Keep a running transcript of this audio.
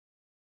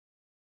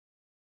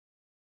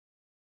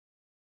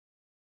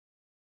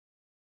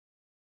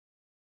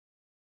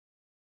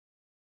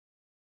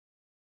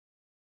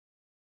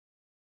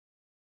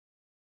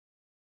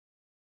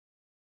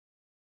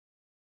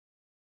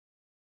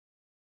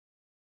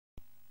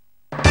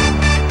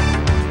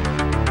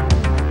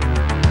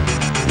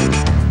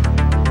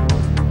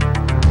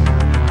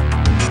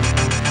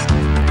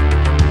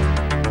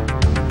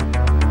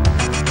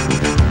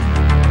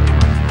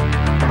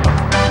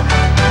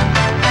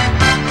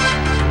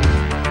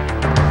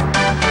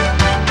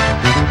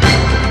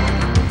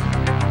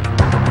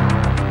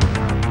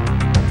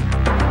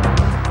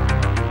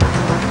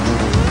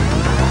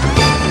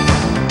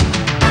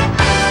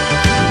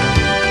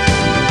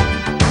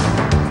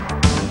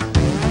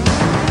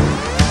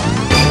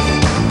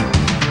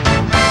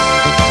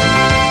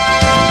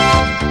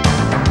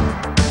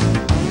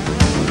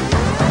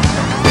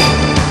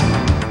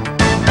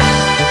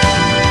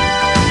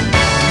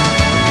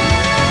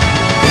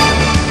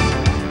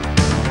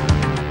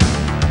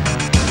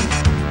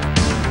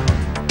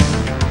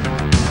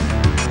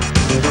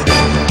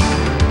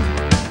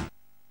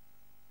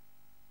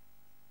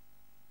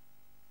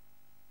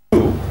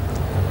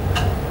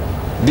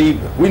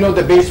we know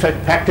the base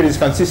factor is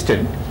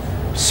consistent.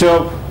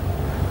 So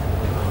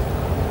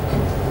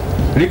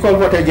recall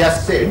what I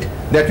just said,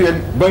 that we are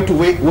going to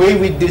weigh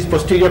with these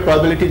posterior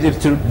probabilities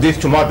these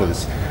two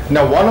models.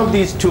 Now one of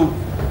these two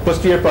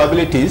posterior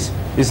probabilities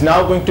is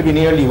now going to be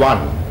nearly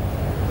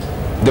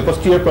 1, the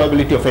posterior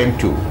probability of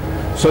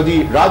M2. So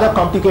the rather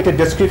complicated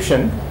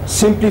description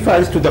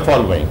simplifies to the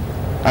following.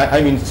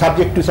 I mean,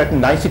 subject to certain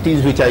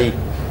niceties which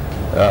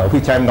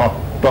I'm not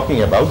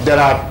talking about. There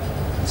are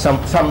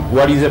some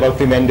worries about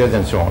remainders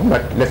and so on,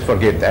 but let's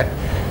forget that.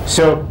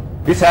 So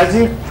it's as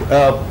if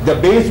the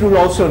Bayes rule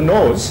also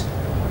knows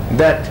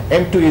that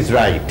M2 is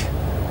right,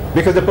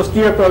 because the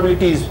posterior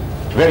probability is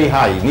very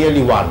high,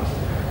 nearly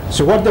 1.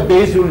 So what the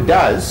Bayes rule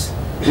does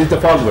is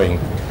the following.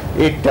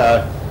 It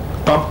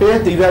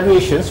compares the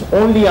evaluations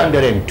only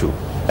under M2,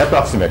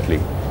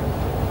 approximately.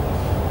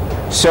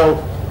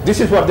 So this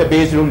is what the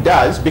Bayes rule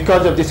does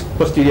because of this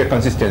posterior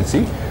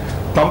consistency.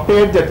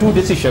 Compare the two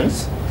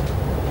decisions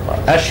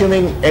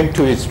assuming M2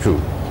 is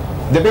true.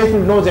 The Bayes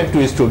rule knows M2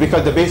 is true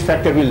because the Bayes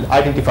factor will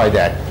identify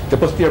that. The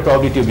posterior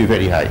probability will be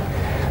very high.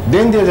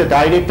 Then there's a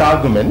direct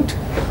argument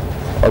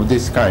of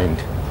this kind.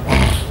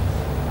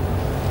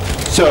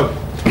 So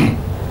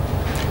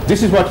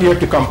this is what you have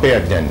to compare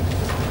then.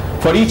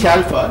 For each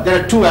alpha,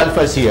 there are two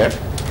alphas here.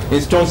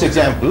 In Stone's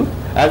example,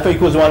 alpha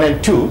equals 1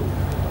 and 2.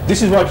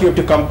 This is what you have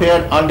to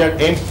compare under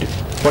M2.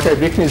 What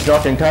I've written is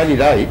not entirely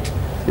right.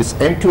 It's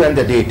M2 and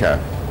the data.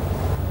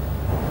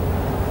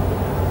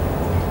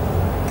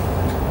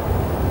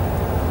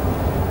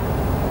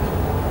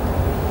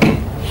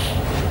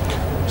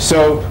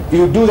 So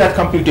you do that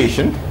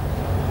computation,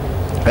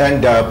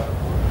 and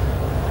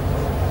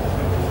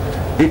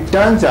it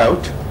turns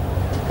out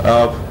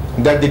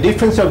that the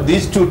difference of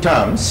these two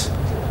terms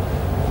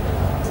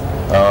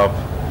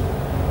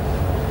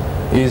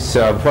is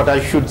what I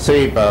should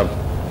say.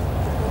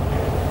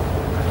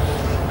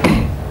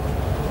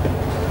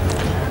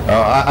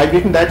 I've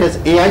written that as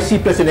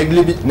AIC plus a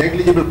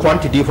negligible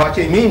quantity. What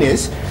I mean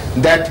is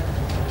that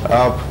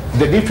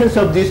the difference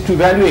of these two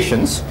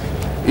valuations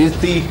is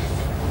the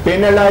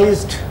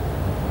penalized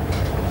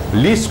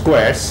least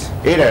squares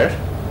error,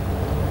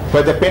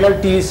 where the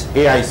penalty is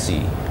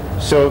AIC.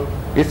 So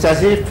it's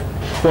as if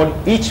for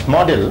each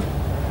model,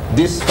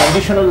 this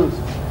conditional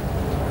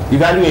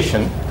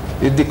evaluation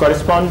is the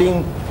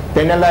corresponding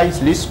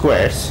penalized least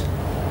squares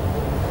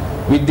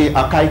with the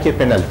Akaike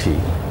penalty.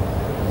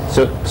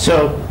 So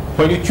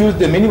when you choose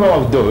the minimum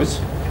of those,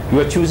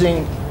 you are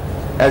choosing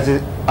as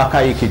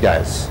Akaike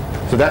does.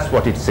 So that's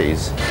what it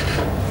says.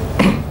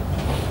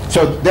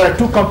 So there are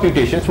two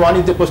computations. One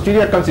is the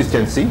posterior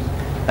consistency,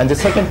 and the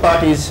second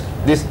part is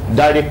this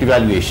direct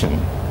evaluation.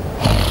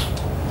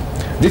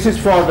 This is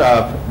for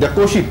the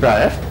Cauchy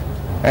prior,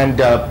 and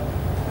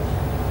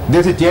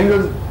there's a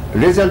general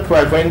result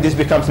where when this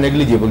becomes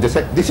negligible.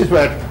 This is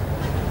where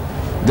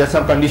there are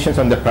some conditions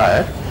on the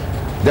prior.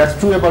 That's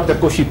true about the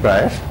Cauchy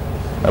prior.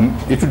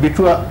 It would be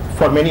true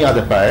for many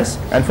other priors,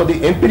 and for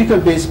the empirical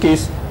Bayes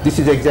case, this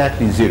is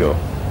exactly 0.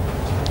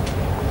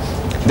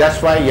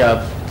 That's why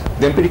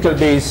the empirical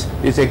Bayes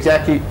is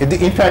exactly,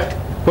 in fact,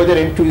 whether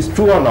M2 is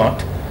true or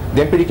not,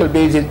 the empirical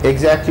Bayes is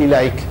exactly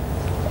like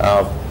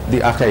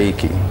the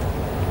Akaike.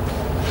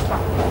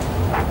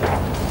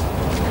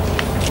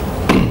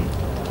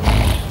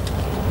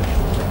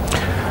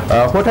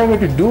 What I'm going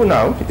to do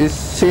now is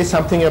say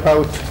something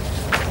about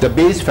the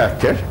Bayes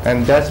factor,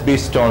 and that's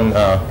based on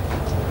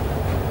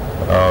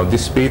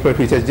this paper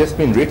which has just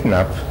been written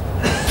up.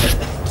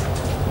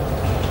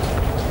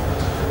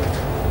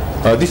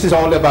 This is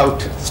all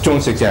about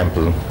Stone's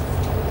example.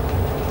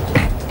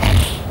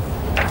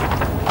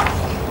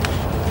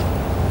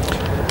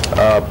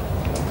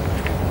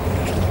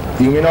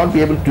 You may not be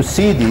able to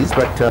see these,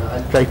 but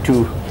I'll try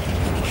to.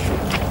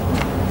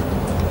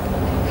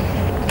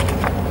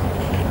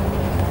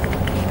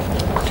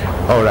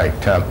 All right.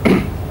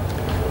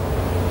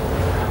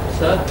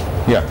 Sir?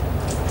 Yeah.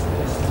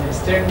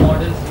 Nested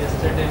models,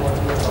 yesterday what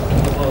we were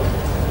talking about,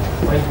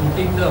 by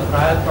putting the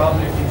prior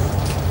probabilities,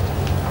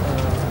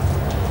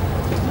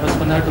 just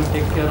one to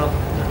take care of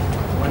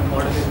one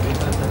model is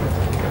weaker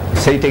than.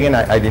 Say it again,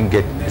 I didn't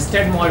get.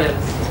 Nested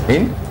models.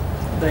 In?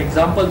 The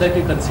example that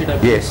you consider,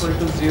 yes, equal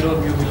to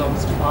 0, mu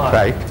belongs to R.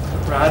 Right.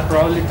 The prior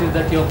probability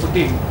that you are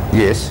putting,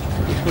 yes,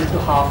 equal to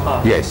half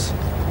R. Yes.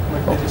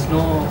 But there is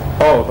no.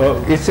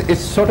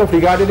 It's sort of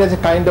regarded as a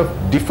kind of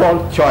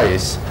default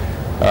choice.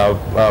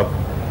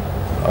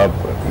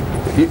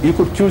 You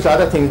could choose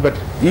other things, but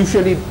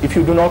usually if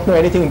you do not know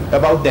anything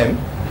about them,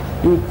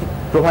 you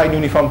provide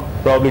uniform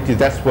probabilities.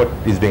 That's what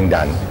is being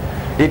done.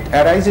 It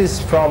arises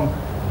from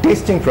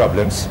testing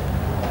problems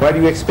where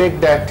you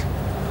expect that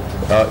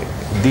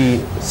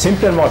the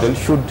simpler model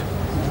should,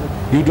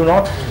 you do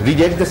not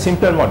reject the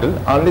simpler model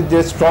unless there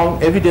is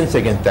strong evidence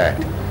against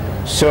that.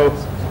 So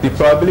the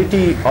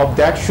probability of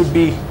that should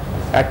be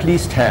at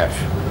least half.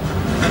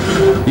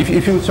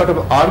 If you sort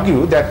of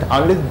argue that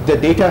unless the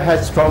data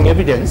has strong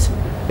evidence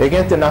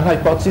against the null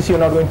hypothesis, you're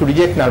not going to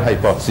reject null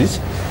hypothesis,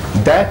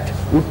 that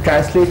would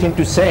translate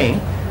into saying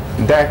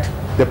that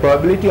the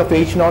probability of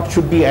H naught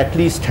should be at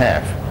least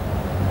half.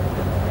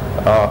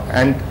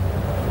 And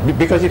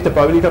because if the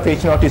probability of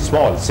H naught is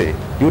small, say,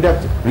 you would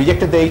have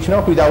rejected the H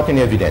naught without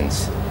any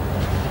evidence.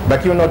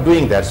 But you're not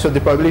doing that, so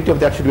the probability of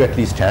that should be at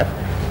least half.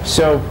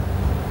 So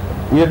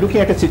we are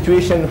looking at a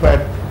situation where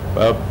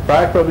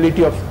prior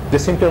probability of the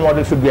simpler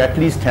model should be at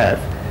least half.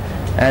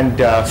 And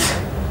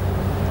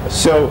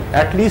so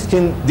at least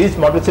in these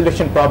model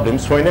selection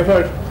problems,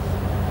 whenever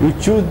you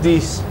choose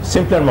this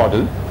simpler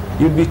model,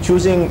 you'll be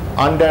choosing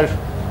under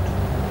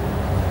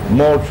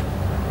more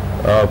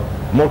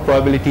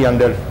probability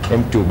under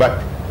M2.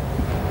 But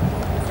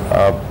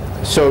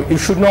so you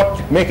should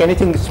not make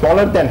anything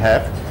smaller than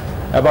half.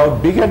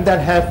 About bigger than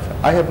half,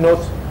 I have no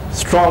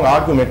strong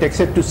argument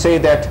except to say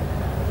that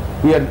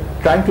we are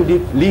trying to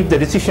leave the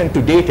decision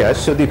to data,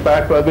 so the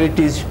prior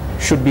probabilities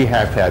should be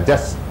half-half.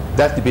 That's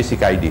the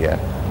basic idea.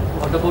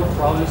 What about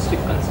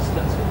probabilistic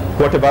consistency?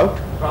 What about?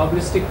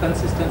 Probabilistic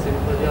consistency,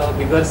 because you have a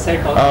bigger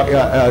set.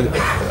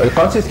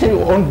 Consistency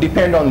won't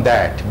depend on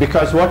that,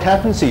 because what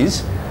happens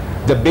is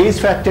the base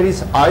factor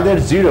is either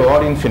 0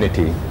 or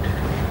infinity.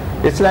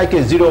 It's like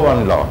a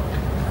 0-1 law.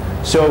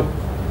 So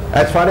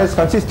as far as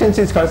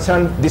consistency is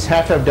concerned, this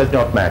half-half does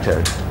not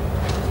matter.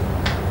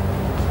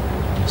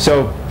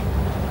 So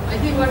I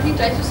think what he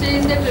tries to say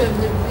is that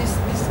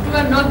these two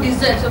are not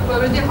disjoint. So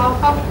probably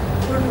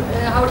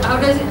how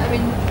does it? I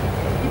mean,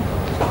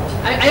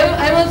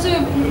 I'm also.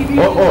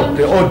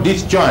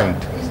 Disjoint.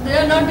 They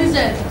are not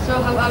disjoint. So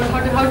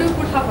how do you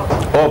put half?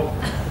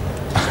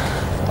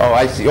 Oh,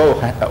 I see.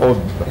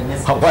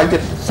 While the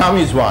sum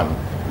is 1.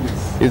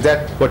 Is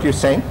that what you're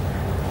saying?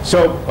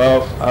 So,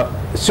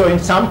 so in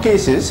some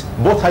cases,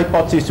 both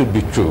hypotheses should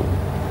be true.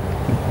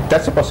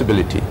 That's a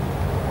possibility.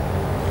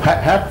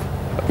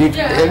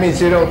 M is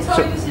 0,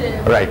 so,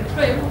 right.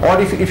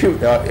 Or if you,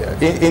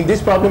 in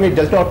this problem, it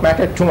does not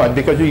matter too much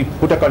because we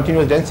put a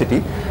continuous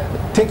density.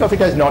 Think of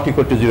it as not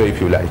equal to 0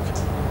 if you like.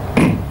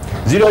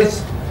 0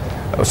 is,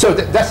 so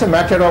that's a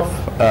matter of,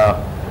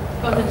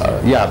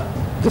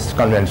 just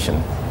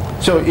convention.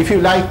 So if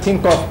you like,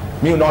 think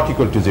of mu not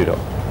equal to 0.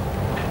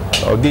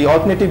 The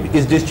alternative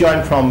is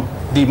disjoint from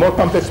the more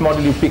complex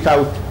model you pick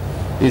out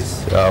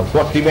is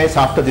what remains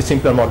after the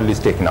simpler model is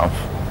taken off.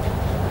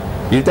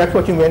 Is that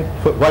what you meant?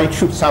 Why it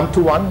should sum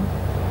to 1?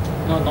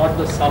 No, not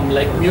the sum.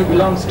 Like mu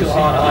belongs to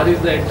R. R is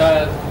the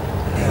entire.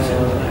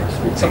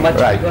 It's a much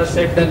bigger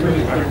set than mu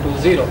equal to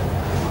 0.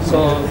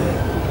 So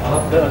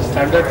the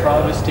standard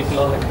probabilistic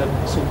law, like the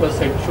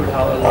superset, should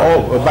have a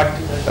lot.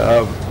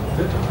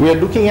 But we are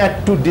looking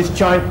at two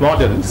disjoint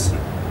models,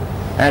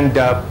 and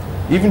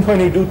even when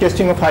you do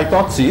testing of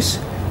hypotheses,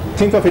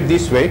 think of it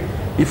this way.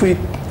 If we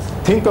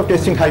think of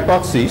testing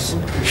hypotheses,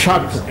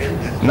 sharp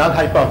null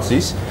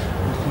hypotheses,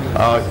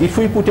 if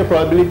we put a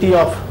probability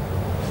of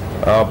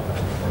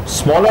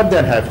smaller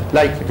than half,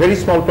 like very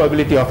small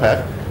probability of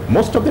half,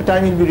 most of the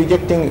time you'll be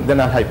rejecting the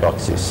null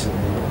hypothesis.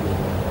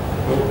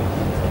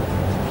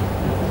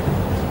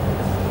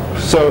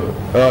 So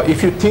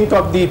if you think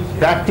of the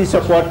practice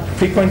of what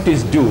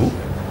frequencies do,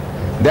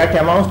 that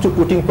amounts to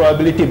putting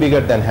probability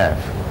bigger than half.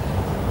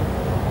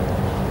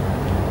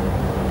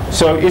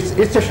 So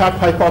it's a sharp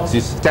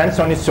hypothesis, stands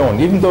on its own,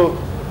 even though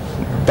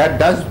that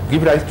does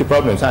give rise to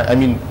problems. I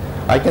mean,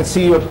 I can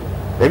see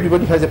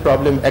everybody has a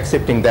problem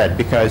accepting that,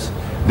 because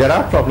there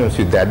are problems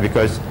with that,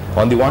 because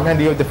on the one hand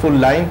you have the full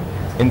line,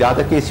 in the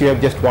other case you have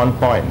just 1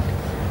 point.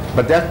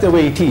 But that's the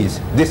way it is.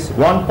 This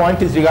 1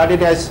 point is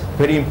regarded as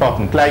very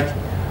important. Like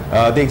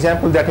the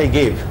example that I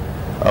gave,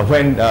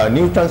 when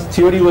Newton's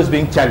theory was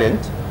being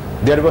challenged,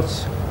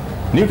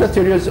 Newton's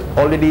theory was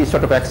already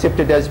sort of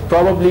accepted as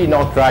probably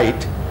not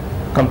right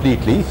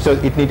completely, so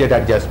it needed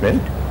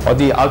adjustment. Or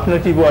the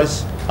alternative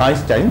was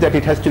Einstein, that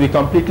it has to be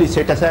completely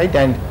set aside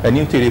and a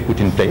new theory put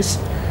in place.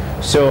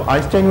 So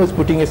Einstein was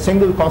putting a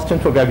single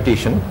constant for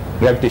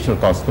gravitational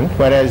constant,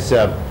 whereas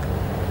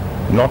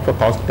not for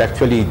constant,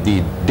 actually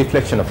the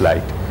deflection of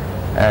light.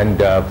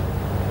 And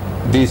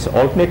these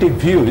alternative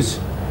views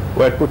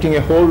were putting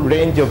a whole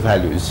range of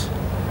values,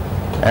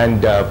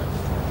 and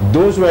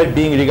those were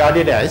being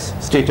regarded as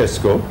status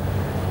quo.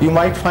 You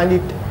might find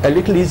it a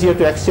little easier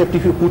to accept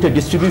if you put a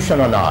distribution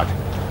on R.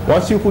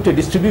 Once you put a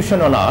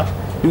distribution on R,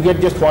 you get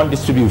just one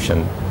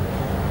distribution.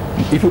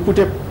 If you put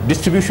a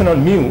distribution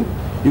on mu,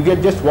 you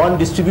get just one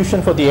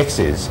distribution for the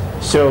x's.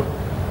 So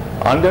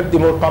under the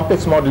more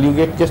complex model, you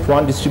get just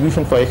one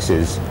distribution for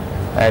x's.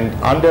 And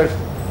under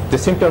the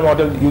simpler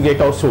model, you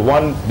get also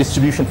one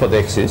distribution for the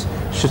x's.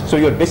 So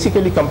you're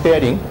basically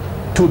comparing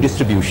two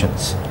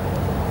distributions.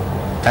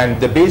 And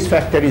the base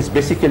factor is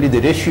basically the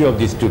ratio of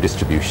these two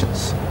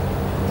distributions.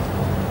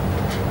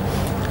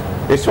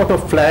 A sort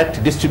of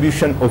flat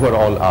distribution over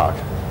all R.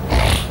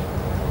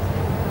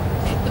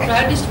 The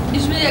flat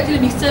distribution is actually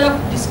a mixture of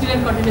discrete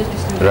and continuous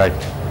distribution. Right.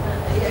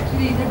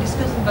 Actually, they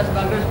discussed in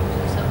Bulgar's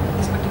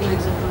this particular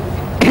example.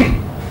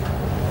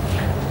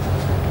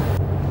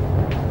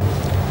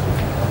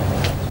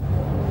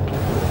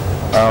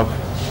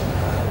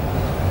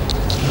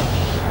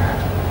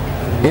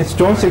 In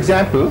Stone's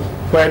example,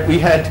 where we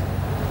had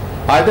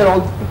either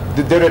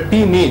there are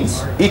p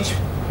means, each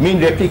mean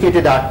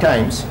replicated r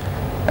times,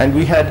 and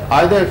we had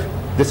either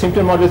the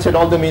simpler model said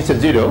all the means are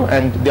 0,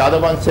 and the other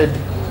one said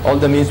all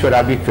the means were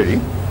arbitrary.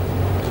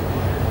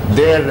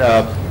 There,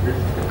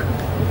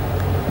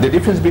 the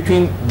difference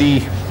between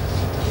the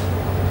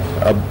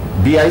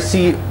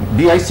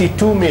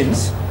BIC2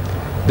 means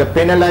the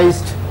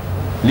penalized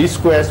least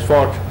squares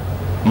for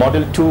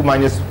model 2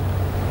 minus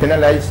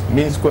penalized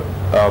mean square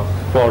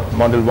for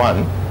model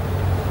 1.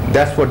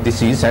 That's what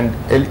this is, and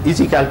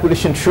easy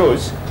calculation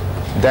shows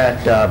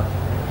that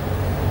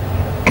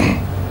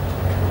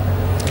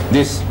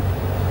this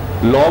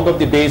log of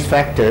the Bayes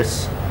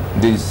factors,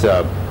 this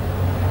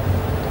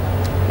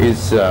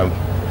is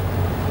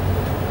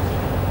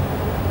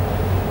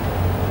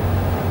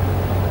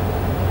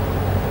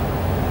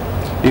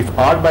if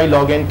r by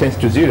log n tends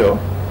to 0,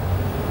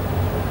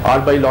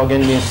 r by log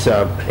n means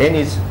n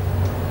is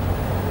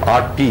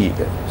rp,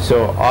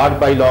 so r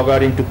by log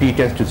r into p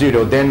tends to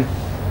 0, then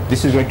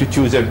this is going to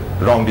choose a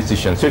wrong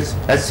decision. So it's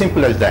as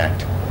simple as that.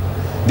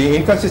 The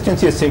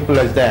inconsistency is simple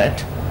as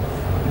that,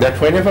 that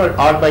whenever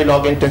r by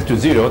log n tends to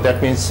 0,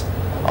 that means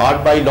r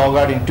by log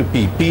r into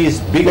p is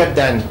bigger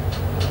than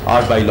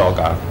r by log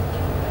r,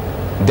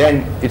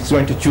 then it's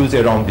going to choose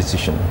a wrong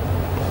decision.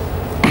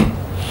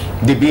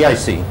 The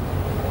BIC.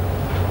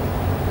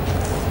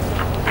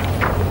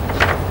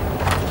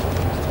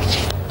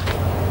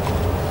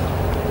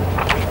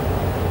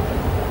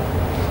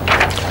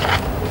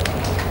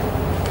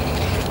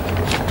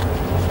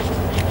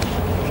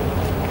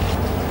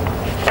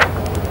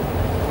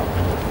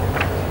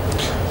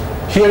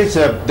 Here is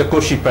the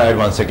Cauchy prior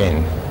once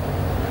again,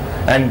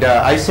 and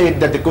I said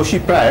that the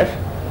Cauchy prior,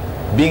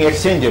 being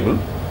exchangeable,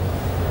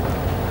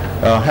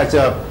 has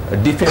a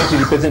definite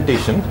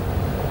representation.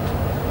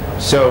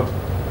 So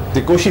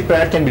the Cauchy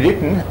prior can be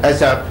written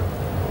as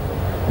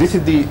this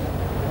is the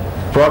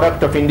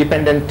product of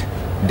independent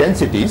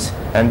densities,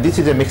 and this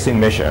is a mixing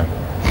measure.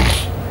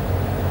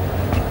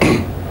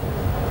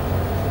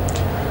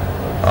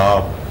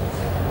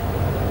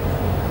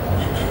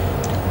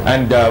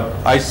 And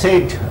I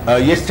said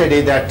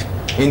yesterday that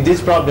in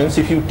these problems,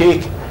 if you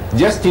take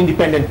just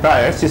independent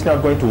priors, it's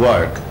not going to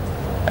work.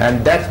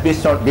 And that's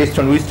based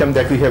on wisdom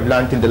that we have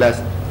learned in the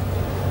last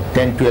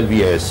 10, 12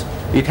 years.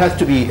 It has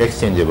to be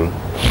exchangeable.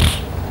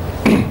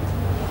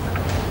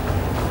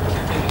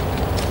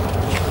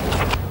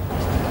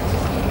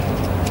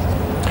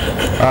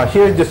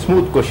 Here is the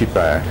smooth Cauchy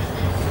prior.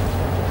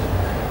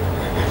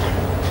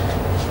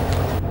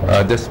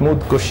 The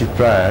smooth Cauchy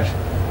prior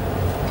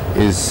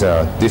is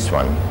this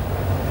one.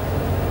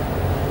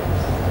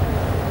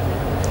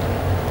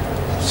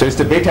 So it's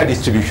the beta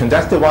distribution.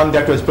 That's the one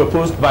that was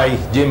proposed by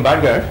Jim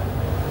Berger.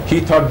 He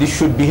thought this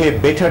should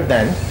behave better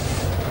than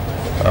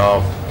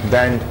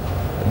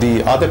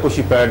the other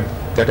Cauchy prior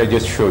that I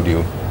just showed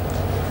you.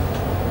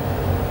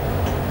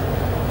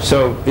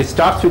 So it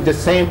starts with the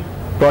same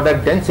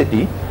product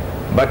density,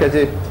 but as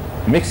a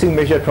mixing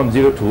measure from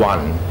 0 to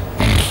 1.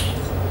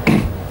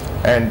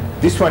 And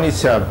this one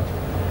is the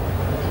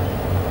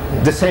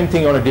same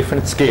thing on a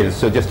different scale,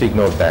 so just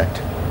ignore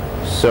that.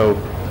 So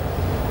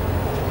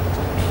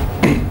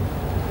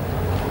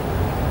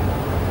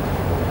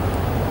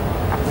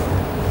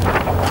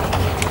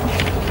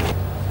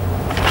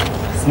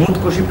smooth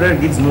Cauchy prior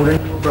gives more and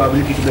more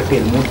probability to the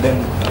tail, more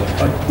than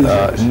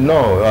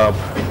no,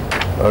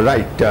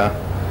 right.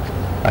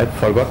 I've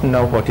forgotten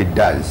now what it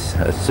does.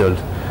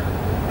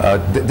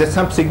 There's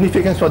some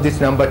significance for this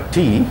number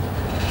t.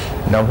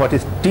 Now what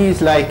is t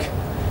is like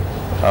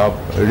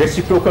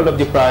reciprocal of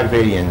the prior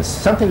variance.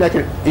 Something like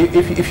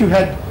if you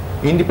had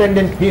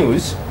independent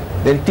mu's,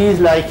 then t is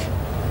like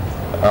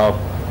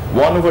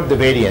 1 over the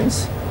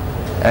variance,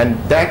 and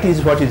that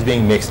is what is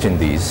being mixed in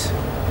these.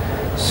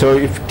 So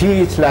if t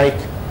is like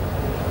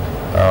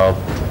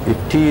if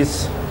t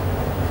is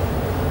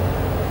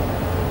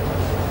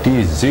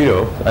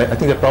 0, I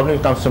think the problem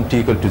comes from t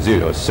equal to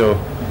 0. So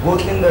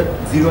both in the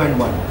 0 and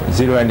 1.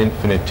 0 and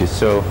infinity.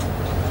 So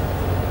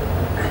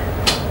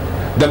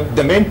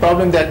the main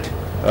problem that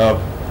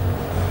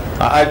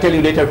I'll tell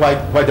you later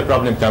why the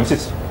problem comes.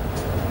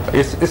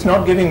 It's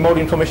not giving more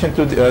information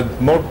to the,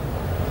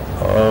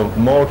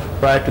 more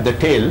prior to the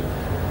tail.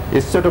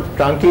 It's sort of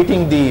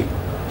truncating the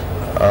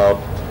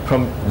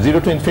from 0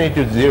 to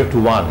infinity to 0 to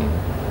 1.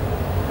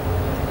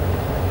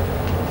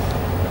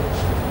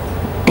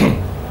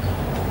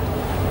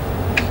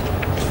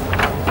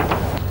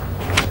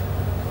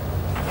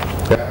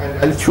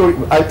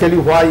 I'll tell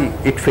you why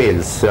it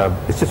fails.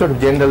 It's a sort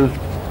of general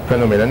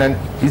phenomenon and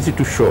easy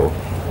to show.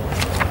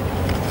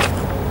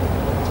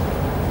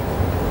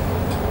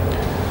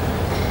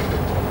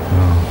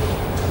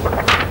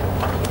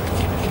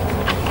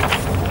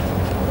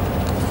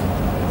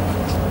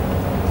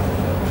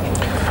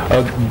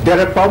 There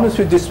are problems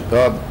with this.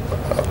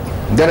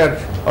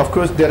 Of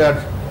course, there are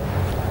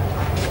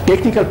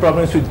technical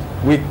problems with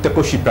the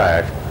Cauchy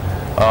prior.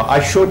 I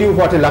showed you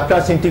what a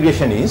Laplace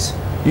integration is.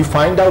 You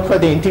find out where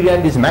the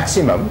integrand is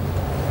maximum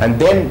and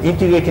then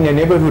integrate in a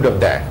neighborhood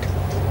of that.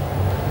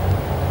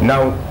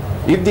 Now,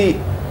 if the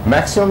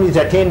maximum is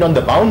attained on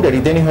the boundary,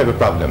 then you have a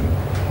problem.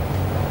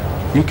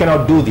 you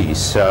cannot do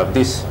these.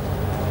 This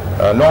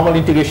normal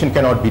integration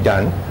cannot be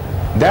done.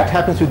 That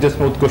happens with the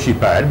smooth Cauchy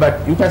prior,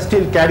 but you can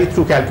still carry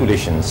through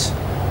calculations.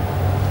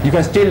 You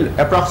can still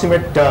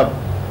approximate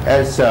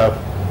as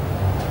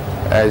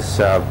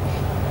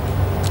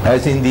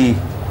in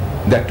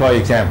that toy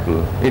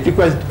example. It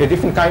requires a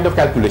different kind of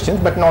calculations,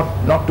 but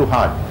not too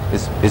hard.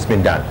 It's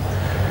been done.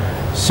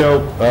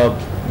 So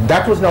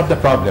that was not the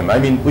problem. I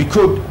mean, we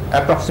could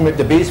approximate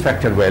the base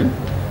factor well,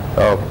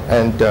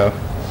 and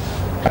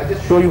I'll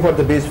just show you what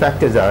the base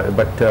factors are.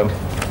 But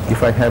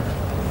if I have,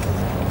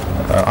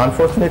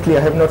 unfortunately, I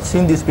have not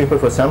seen this paper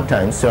for some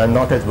time, so I'm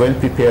not as well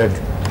prepared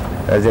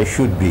as I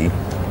should be.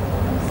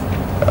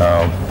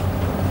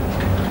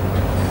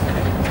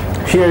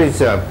 Here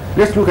is,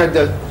 let's look at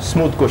the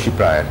smooth Cauchy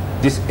prior.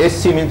 This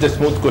SC means the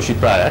smooth Cauchy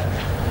prior.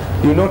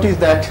 You notice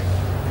that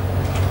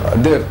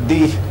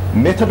the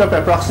method of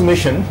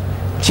approximation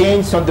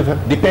changes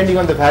depending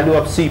on the value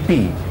of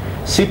CP.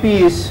 CP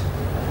is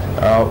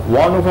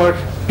 1 over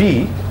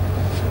P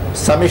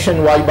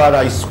summation y bar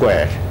I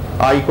square,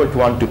 I equal to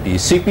 1 to P.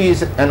 CP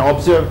is an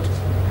observed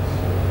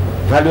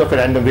value of a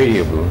random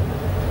variable.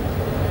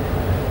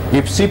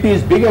 If CP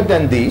is bigger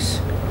than this,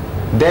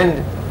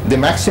 then the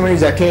maximum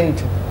is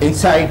attained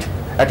inside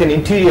at an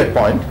interior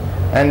point,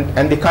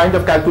 and the kind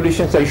of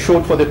calculations I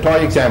showed for the toy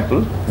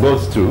example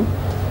goes through.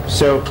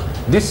 So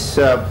this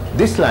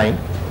line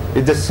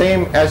is the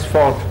same as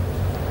for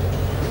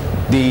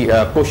the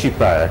Cauchy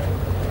prior,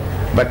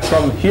 but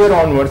from here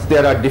onwards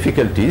there are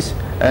difficulties,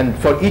 and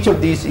for each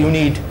of these you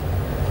need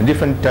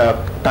different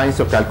kinds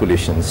of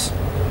calculations.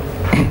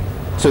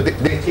 So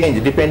they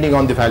change depending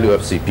on the value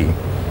of CP.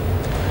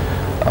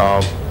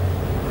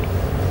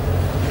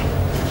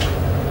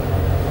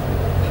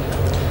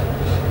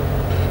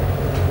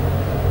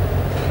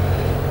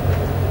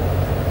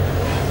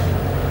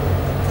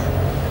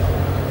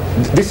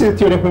 This is a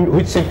theorem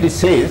which simply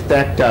says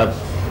that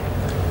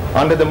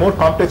under the more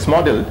complex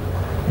model,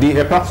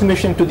 the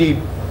approximation to the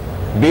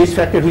base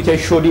factor which I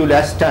showed you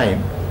last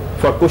time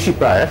for Cauchy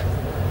prior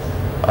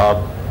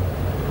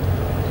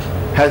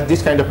has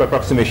this kind of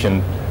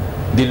approximation.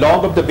 The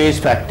log of the base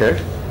factor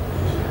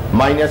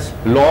minus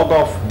log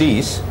of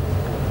these,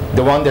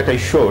 the one that I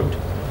showed,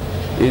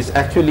 is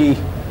actually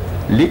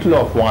little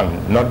of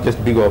 1, not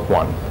just big of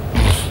 1.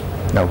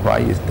 Now why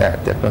is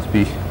that? That must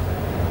be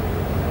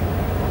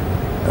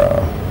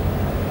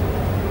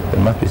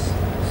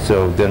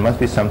there must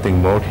be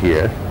something more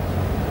here.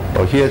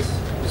 Oh, here's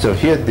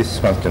this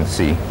constant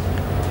C.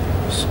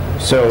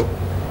 So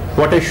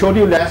what I showed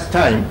you last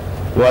time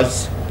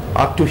was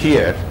up to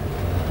here,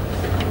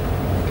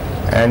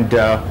 and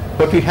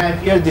what we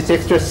have here is this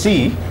extra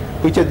C,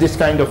 which is this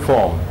kind of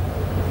form.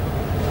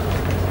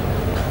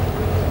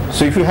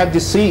 So if you have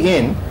this C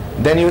in,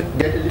 then you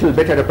get a little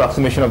better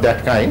approximation of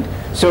that kind.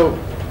 So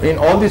in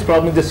all these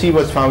problems, the C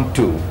was found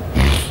too.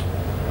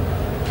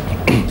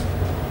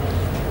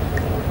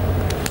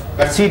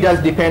 But C does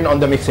depend on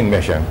the mixing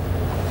measure.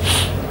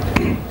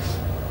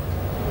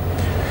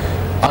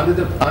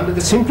 Under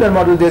the simpler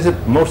model, there's a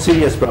more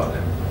serious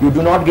problem. You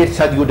do not get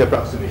such good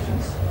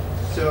approximations.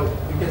 So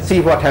you can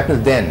see what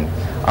happens then.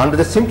 Under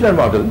the simpler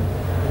model,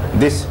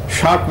 this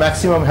sharp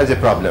maximum has a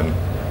problem.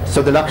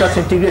 So the Laplace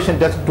integration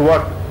doesn't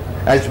work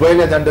as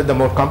well as under the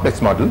more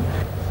complex model,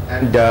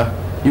 and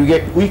you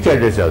get weaker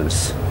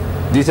results.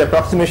 These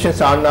approximations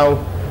are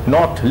now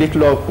not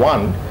little of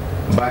 1,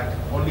 but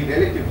only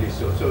relatively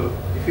so. So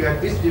if you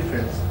have this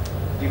difference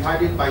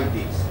divided by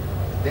this,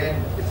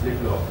 then it's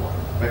little of 1.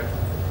 But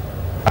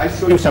I'll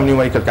show you some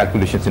numerical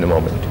calculations in a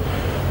moment.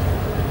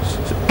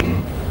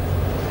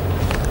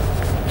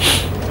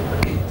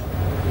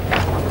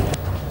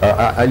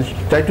 I'll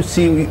try to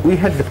see, we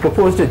had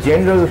proposed a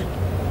general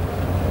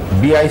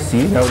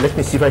BIC. Now let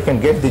me see if I can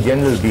get the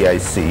general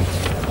BIC.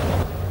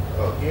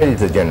 Oh, here is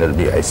the general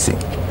BIC.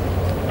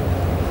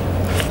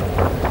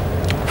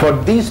 For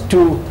these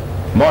two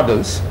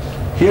models,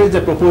 here is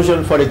the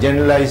proposal for a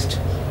generalized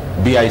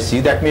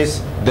BIC. That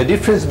means the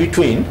difference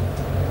between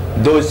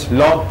those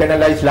log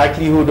penalized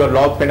likelihood or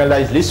log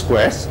penalized least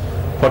squares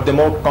for the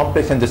more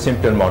complex and the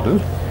simpler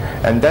model,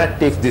 and that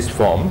takes this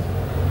form.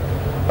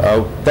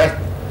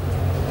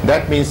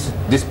 That means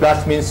this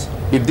plus means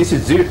if this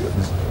is zero,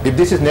 if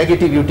this is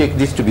negative, you take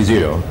this to be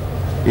 0.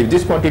 If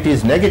this quantity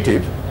is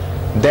negative,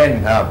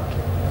 then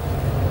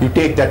you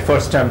take that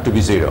first term to be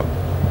 0.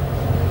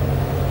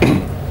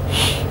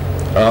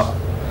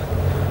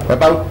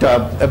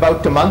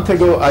 About a month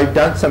ago, I've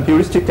done some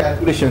heuristic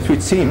calculations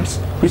which seem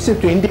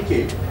to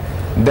indicate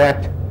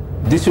that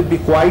this would be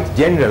quite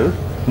general,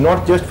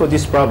 not just for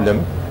this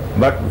problem,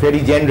 but very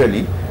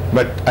generally.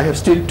 But I have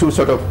still to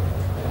sort of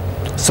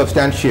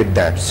substantiate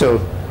that. So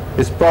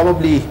it's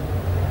probably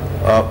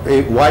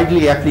a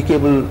widely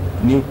applicable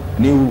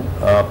new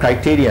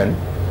criterion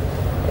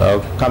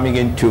coming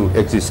into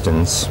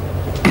existence.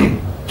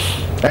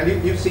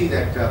 And you see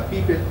that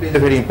P plays a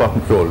very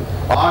important role.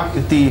 R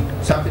is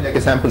something like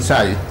a sample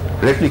size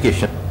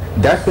replication.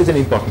 That plays an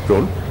important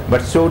role,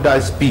 but so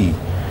does P.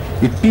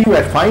 If P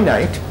were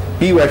finite,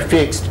 P were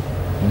fixed,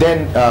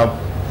 then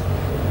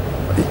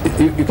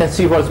you can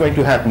see what's going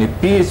to happen.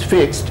 If P is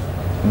fixed,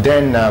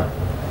 then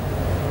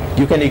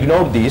you can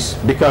ignore these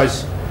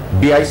because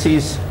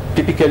BICs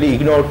typically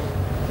ignore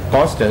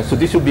constants. So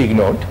this would be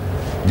ignored,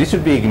 this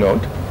would be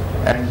ignored,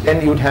 and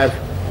then you'd have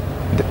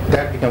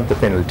that becomes the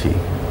penalty.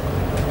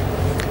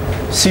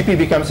 CP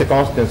becomes a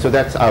constant, so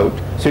that's out.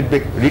 So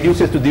it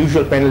reduces to the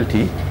usual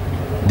penalty,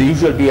 the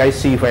usual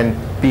BIC when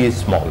P is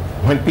small,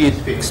 when P is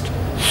fixed.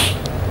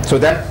 So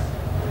that's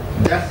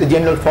the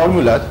general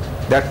formula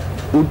that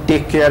would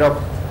take care of,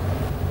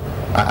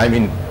 I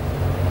mean,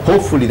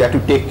 hopefully that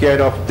would take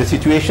care of the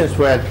situations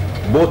where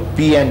both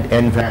P and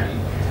N vary.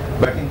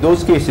 But in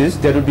those cases,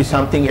 there would be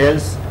something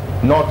else,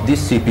 not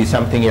this CP,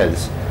 something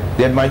else.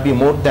 There might be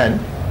more than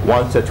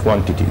one such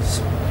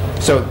quantities.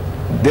 So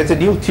there's a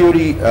new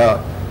theory,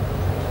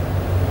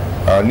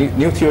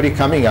 new theory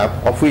coming up,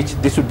 of which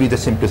this would be the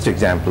simplest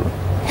example.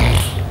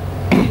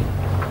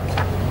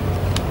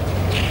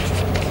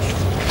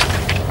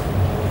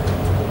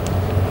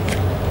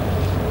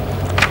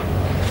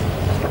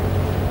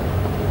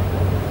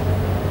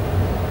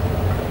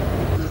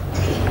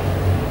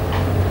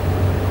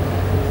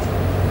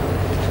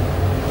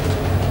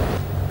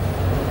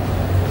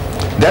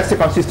 That's the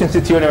consistency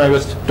theorem I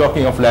was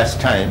talking of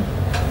last time.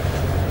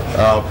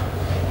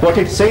 What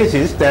it says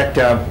is that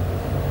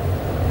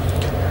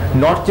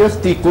not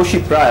just the Cauchy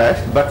prior,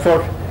 but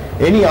for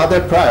any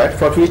other prior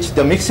for which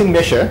the mixing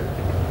measure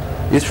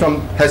is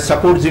has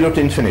support 0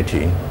 to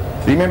infinity.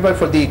 Remember,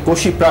 for the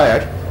Cauchy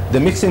prior, the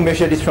mixing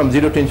measure is from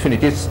 0 to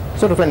infinity. It's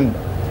sort of an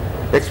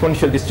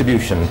exponential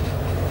distribution.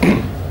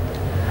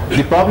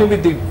 The problem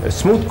with the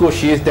smooth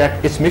Cauchy is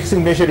that its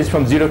mixing measure is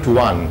from 0 to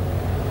 1,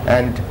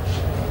 and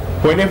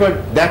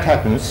whenever that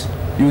happens,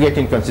 you get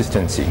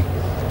inconsistency.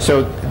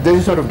 So there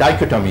is sort of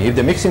dichotomy. If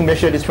the mixing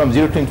measure is from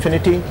 0 to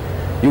infinity,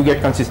 you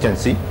get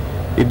consistency.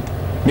 If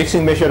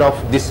mixing measure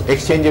of this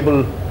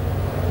exchangeable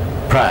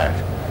prior,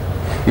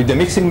 if the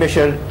mixing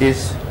measure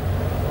is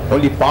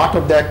only part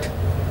of that,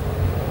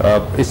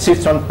 it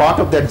sits on part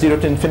of that 0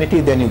 to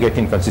infinity, then you get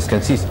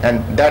inconsistencies,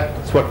 and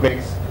that's what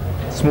makes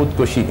smooth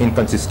Cauchy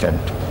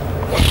inconsistent.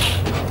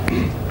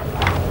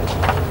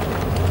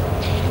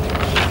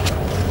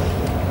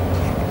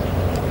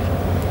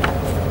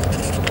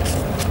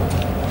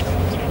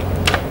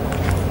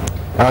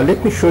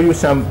 Let me show you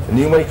some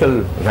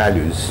numerical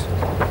values.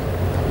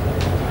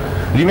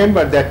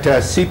 Remember that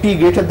Cp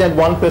greater than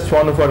 1 plus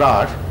 1 over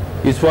r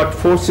is what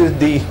forces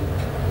the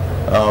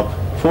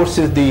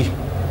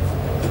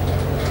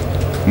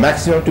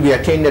maximum to be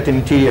attained at an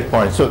interior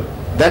point. So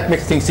that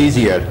makes things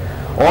easier.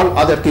 All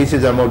other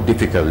cases are more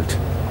difficult,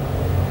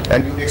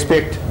 and you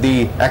expect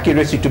the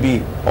accuracy to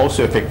be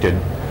also affected.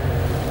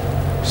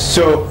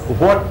 So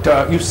what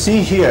you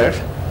see here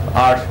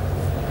are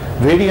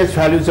various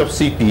values of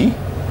Cp.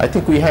 I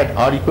think we had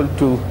r equal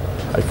to,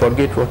 I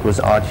forget what was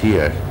r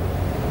here.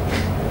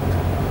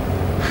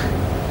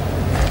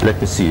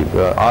 Let me see,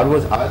 r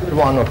was either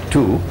 1 or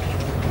 2.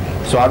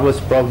 So r was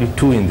probably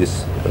 2 in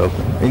this,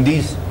 in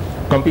these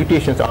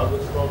computations, r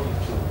was probably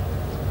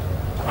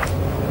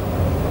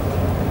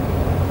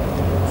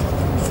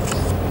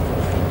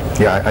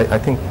 2. Yeah, I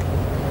think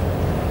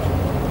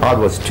r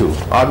was 2.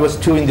 R was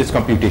 2 in this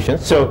computation.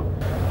 So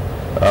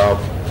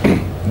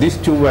these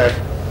two were,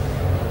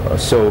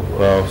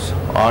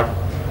 r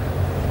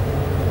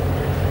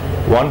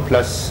 1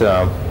 plus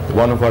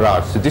 1 over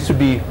r. So this would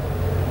be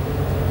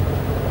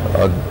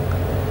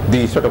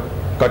the sort of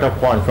cutoff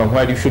point from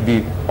where you should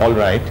be all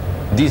right.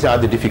 These are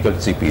the difficult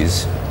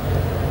CPs.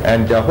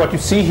 And what you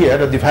see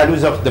here are the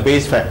values of the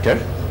Bayes factor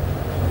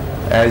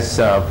as,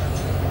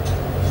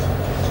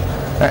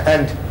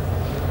 and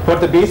what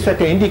the Bayes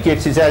factor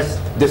indicates is as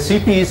the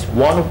CP is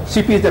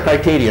CP is the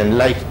criterion,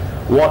 like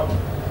what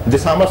the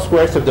sum of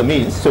squares of the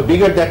means. So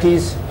bigger that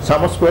is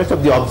sum of squares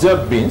of the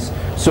observed means.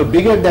 So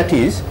bigger that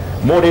is,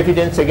 more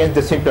evidence against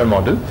the simpler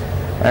model.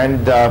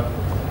 And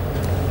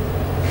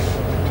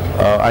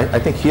I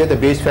think here the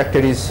Bayes factor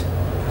is,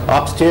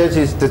 upstairs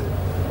is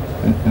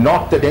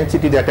not the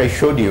density that I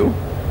showed you.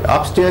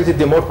 Upstairs is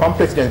the more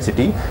complex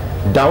density.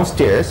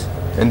 Downstairs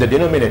in the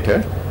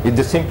denominator is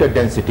the simpler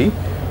density.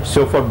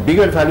 So for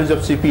bigger values of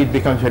Cp, it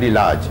becomes very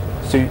large.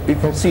 So you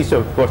can see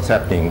what's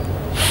happening.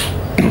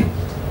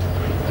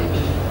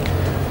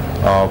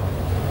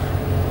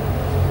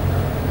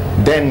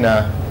 Then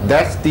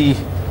that's the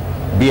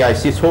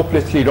BIC. Is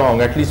hopelessly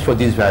wrong, at least for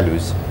these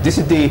values. This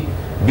is the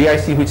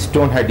BIC which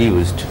Stone had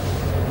used.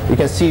 You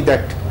can see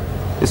that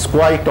it's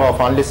quite off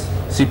unless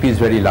Cp is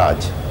very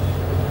large.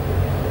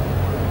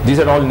 These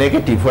are all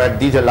negative, where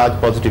these are large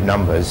positive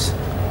numbers.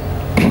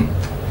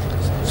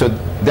 So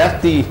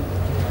that's the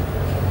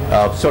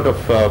sort of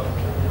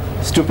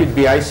stupid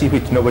BIC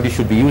which nobody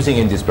should be using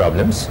in these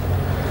problems.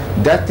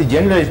 That's the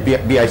generalized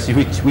BIC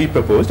which we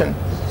proposed, and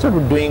sort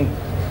of doing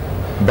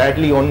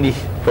badly only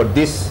for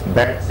this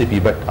bad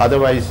CP, but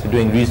otherwise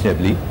doing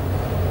reasonably.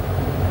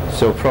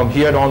 So from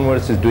here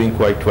onwards is doing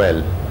quite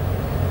well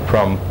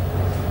from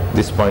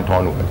this point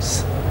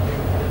onwards.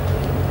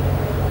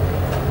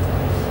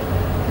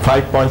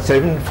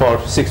 5.7 for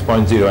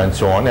 6.0 and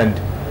so on, and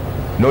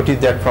notice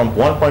that from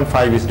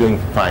 1.5 is doing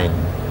fine,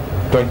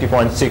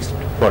 20.6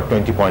 for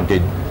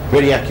 20.8,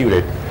 very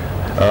accurate.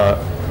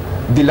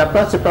 The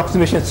Laplace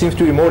approximation seems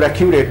to be more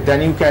accurate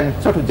than you can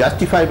sort of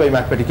justify by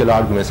mathematical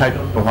arguments. I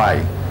don't know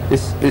why.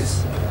 It's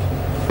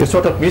a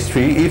sort of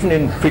mystery, even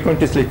in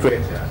frequentist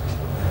literature.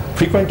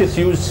 Frequentists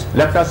use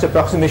Laplace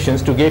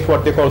approximations to get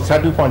what they call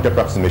saddle point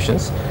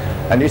approximations,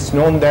 and it's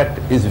known that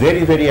is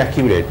very, very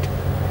accurate.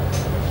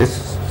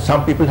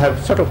 Some people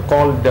have sort of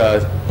called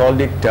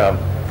it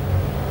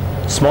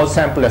small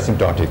sample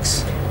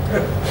asymptotics.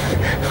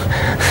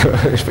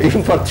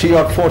 Even for 3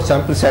 or 4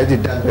 sample size,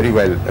 it does very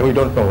well. We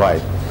don't know why.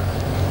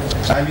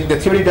 I mean, the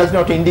theory does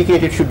not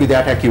indicate it should be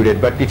that accurate,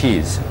 but it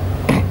is.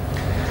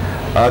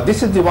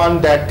 This is the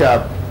one that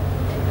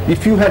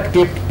if you had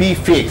kept P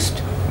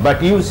fixed,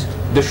 but use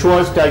the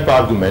Schwarz type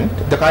argument,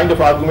 the kind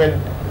of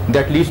argument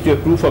that leads to a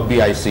proof of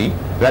BIC,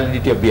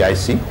 validity of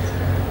BIC,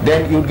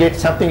 then you'd get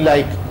something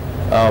like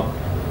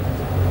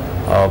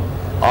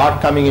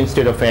R coming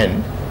instead of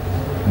N.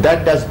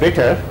 That does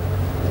better.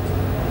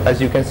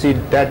 As you can see,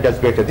 that does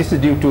better. This is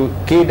due to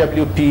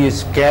KWP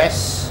is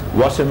Cass,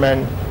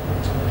 Wasserman,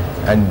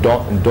 and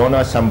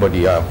Donna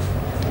somebody,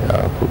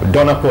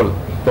 Donna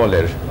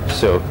Poller.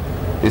 So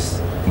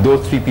it's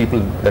those 3 people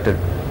that are,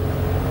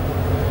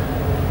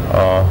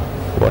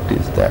 what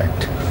is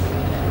that?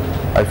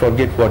 I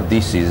forget what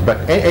this is.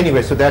 But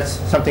anyway, so that's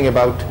something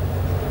about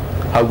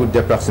how good the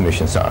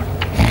approximations are.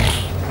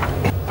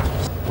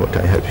 What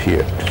I have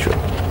here to show.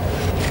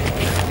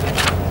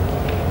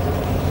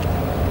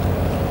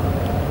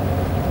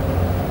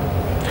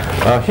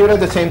 Here are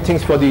the same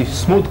things for the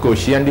smooth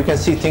Cauchy, and you can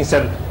see things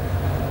are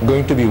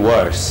going to be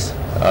worse.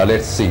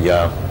 Let's see.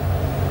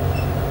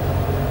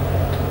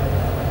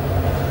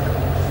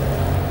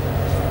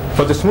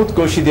 For the smooth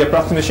Cauchy, the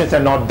approximations are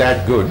not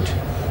that good.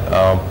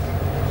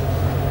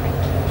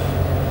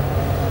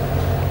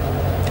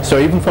 So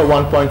even for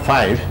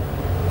 1.5,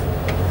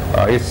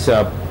 it's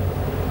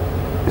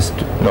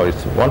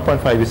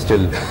 1.5 is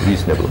still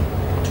reasonable.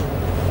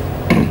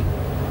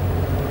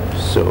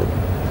 So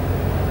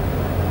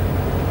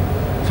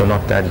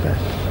not that bad.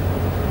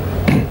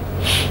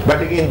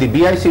 But again, the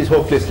BIC is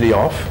hopelessly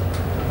off.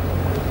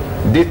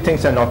 These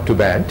things are not too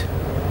bad.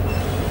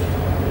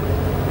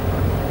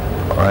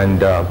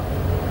 And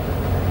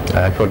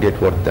I forget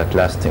what that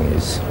last thing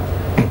is.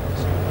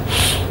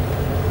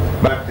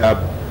 But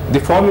the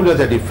formulas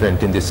are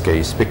different in this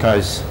case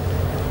because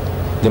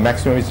the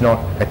maximum is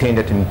not attained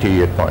at an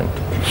interior point.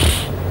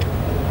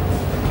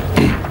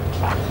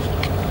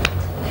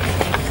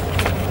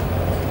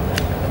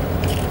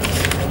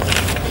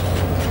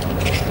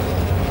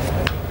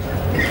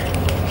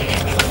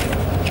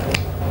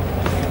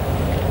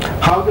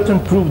 How does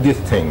one prove these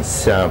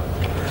things?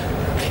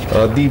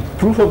 The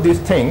proof of these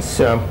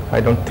things, I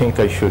don't think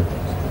I should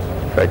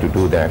try to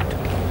do that.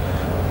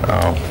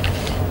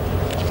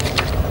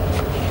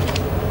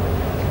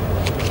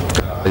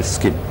 I'll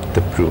skip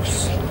the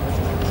proofs.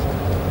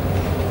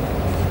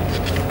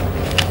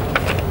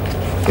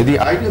 The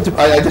idea,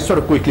 I just sort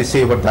of quickly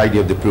say what the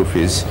idea of the proof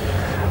is.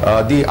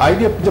 The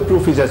idea of the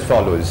proof is as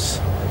follows.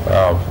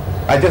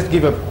 I just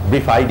give a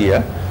brief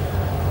idea.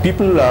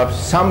 People,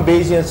 some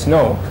Bayesians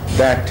know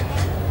that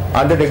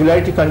under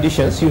regularity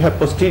conditions, you have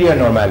posterior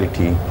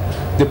normality.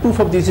 The proof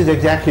of this is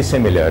exactly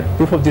similar.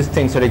 Proof of these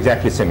things are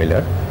exactly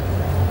similar.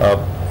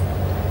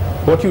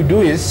 What you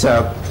do is,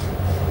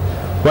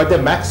 when the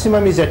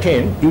maximum is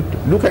attained, you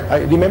look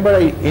at, remember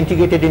I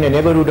integrated in a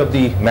neighborhood of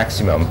the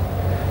maximum.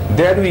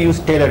 There we use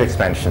Taylor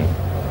expansion.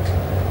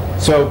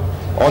 So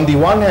on the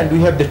one hand,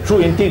 we have the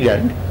true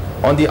integrand.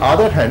 On the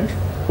other hand,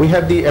 we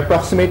have the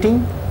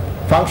approximating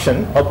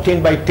function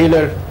obtained by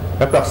Taylor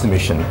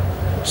approximation.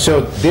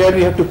 So there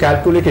we have to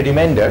calculate a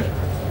remainder,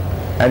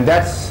 and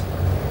that's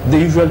the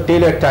usual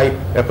Taylor type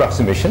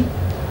approximation,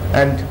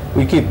 and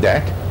we keep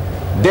that.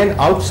 Then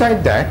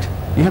outside that,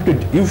 you have to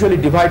usually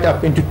divide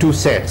up into 2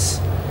 sets.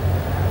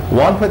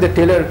 One where the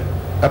Taylor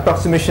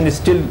approximation is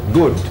still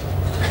good,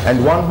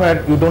 and one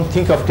where you don't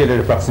think of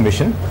Taylor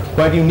approximation,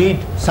 where you need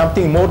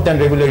something more than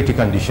regularity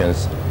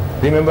conditions.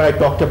 Remember I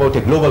talked about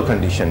a global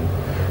condition.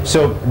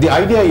 So the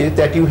idea is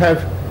that you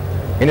have,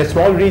 in a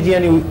small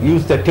region you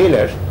use the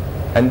Taylor,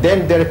 and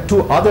then there are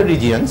 2 other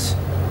regions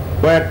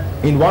where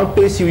in one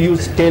place you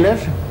use Taylor.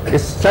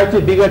 It's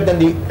slightly bigger than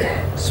the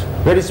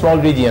very small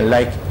region,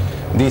 like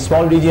the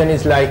small region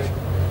is like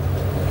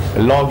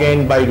log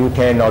n by root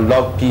n or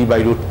log p by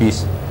root p,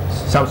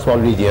 some small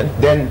region,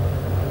 then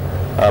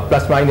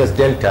plus minus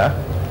delta,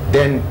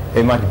 then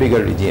a much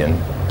bigger region.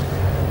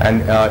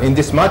 And in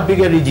this much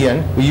bigger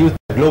region, we use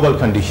the global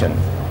condition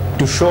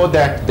to show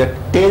that the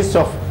tails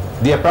of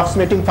the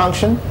approximating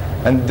function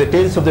and the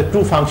tails of the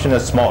true function are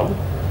small.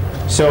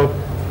 So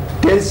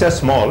tails are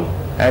small,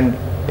 and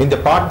in the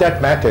part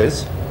that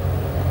matters,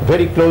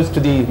 very close to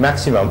the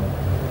maximum,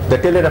 the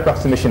Taylor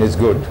approximation is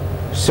good.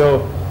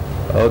 So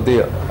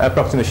the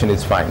approximation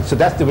is fine. So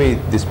that's the way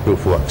this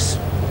proof works.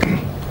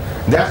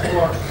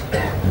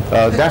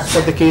 That's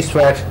for the case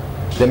where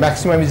the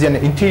maximum is an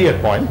interior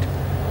point.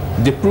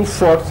 The proof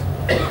for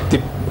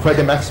where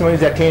the maximum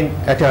is attained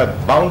at a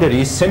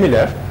boundary is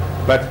similar,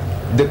 but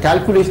the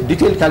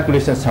detailed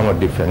calculation is somewhat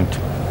different.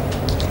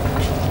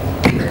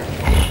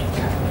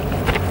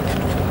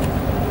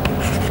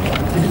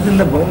 It is in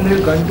the boundary,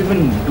 you can't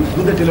even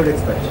do the Taylor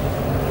expansion.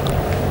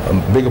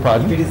 Beg your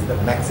pardon? If it is the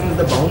maximum is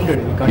the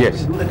boundary, you can't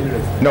Yes. even do the Taylor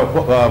expansion.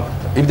 No,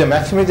 if the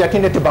maximum is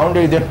attained at the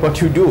boundary, then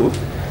what you do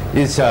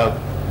is at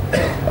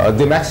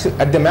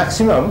the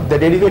maximum, the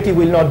derivative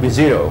will not be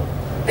 0.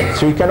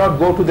 So you cannot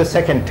go to the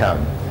second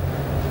term.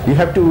 You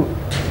have to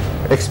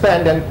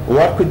expand and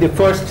work with the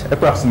first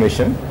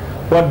approximation.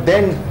 What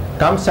then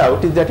comes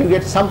out is that you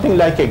get something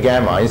like a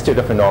gamma instead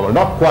of a normal.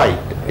 Not quite.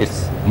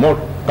 It's more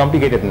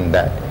complicated than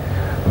that.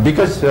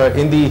 Because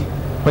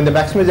when the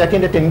maximum is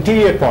attained at an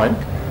interior point,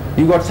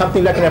 you got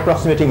something like an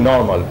approximating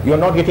normal. You are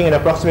not getting an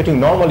approximating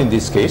normal in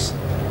this case.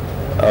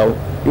 You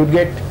would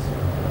get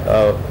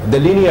the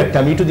linear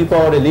term, e to the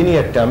power a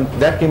linear term,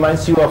 that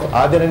reminds you of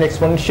either an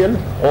exponential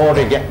or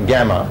a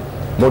gamma,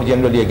 more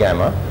generally a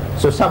gamma.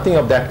 So something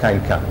of that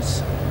kind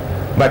comes.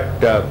 But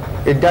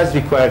it does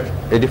require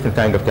a different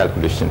kind of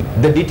calculation.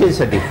 The details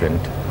are different.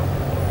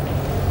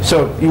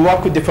 So you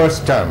work with the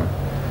first term.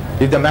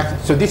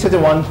 So this is a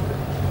one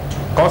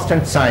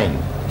constant sign.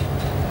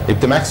 If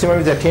the maximum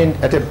is attained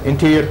at an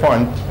interior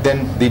point,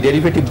 then the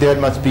derivative there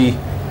must be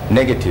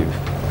negative.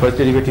 First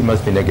derivative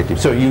must be negative.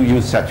 So you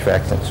use such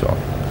facts and so on.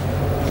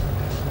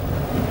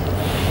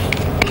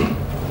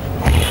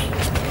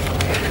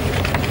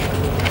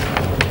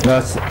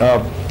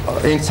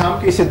 In some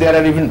cases, there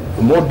are even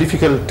more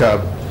difficult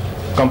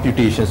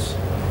computations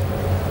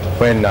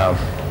when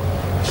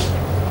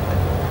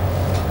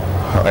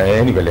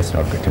anyway, let's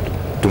not get into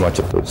too much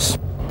of those.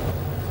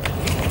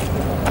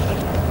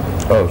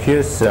 Oh,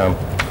 here's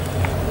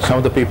some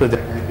of the papers that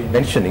I've been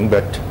mentioning,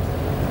 but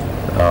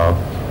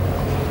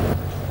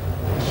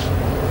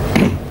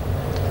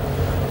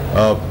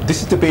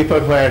this is the paper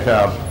where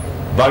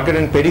Berger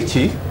and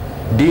Perici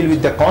deal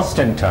with the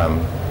constant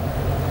term.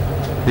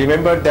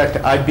 Remember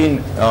that I've been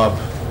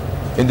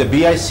in the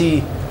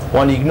BIC,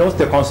 one ignores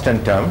the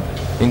constant term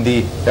in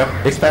the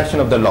expansion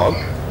of the log,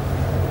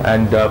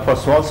 and for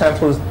small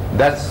samples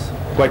that's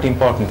quite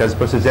important, as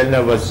Professor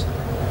Zellner was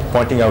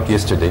pointing out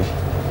yesterday.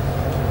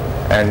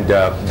 And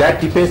that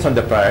depends on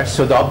the prior.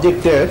 So the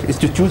object there is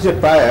to choose a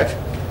prior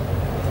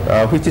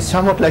which is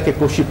somewhat like a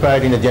Cauchy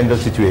prior in a general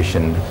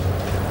situation.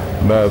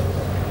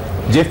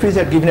 Jeffries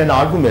had given an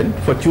argument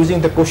for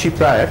choosing the Cauchy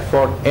prior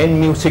for n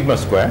mu sigma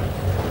square,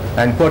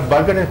 and what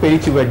Berger and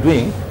Perici were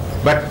doing,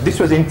 but this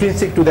was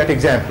intrinsic to that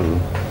example,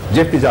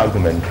 Jeffries'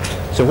 argument.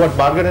 So what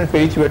Berger and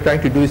Perici were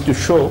trying to do is to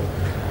show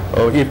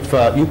if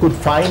you could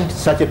find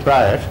such a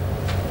prior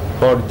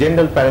for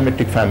general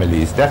parametric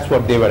families. That's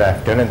what they were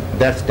after, and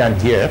that's done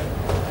here.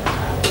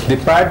 The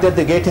prior that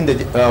they get in the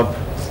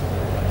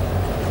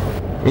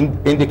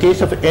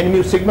case of n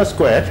mu sigma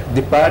square,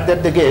 the prior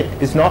that they get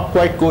is not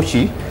quite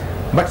Cauchy,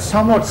 but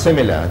somewhat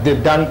similar.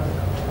 They've done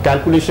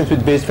calculations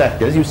with base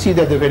factors. You see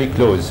that they're very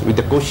close with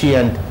the Cauchy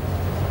and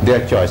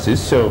their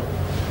choices. So,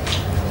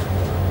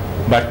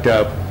 but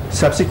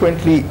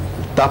subsequently,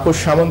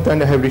 Taposh Samant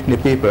and I have written a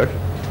paper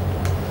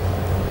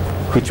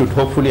which would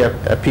hopefully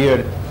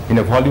appear in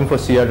a volume for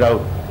CR Rao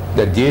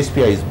that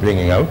JSPI is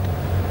bringing out,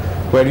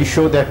 where we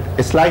show that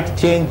a slight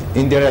change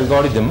in their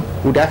algorithm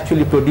would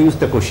actually produce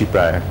the Cauchy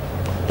prior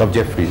of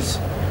Jeffries.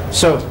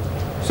 So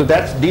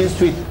that deals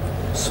with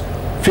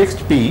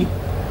fixed P,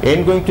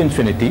 n going to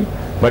infinity,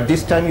 but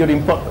this time your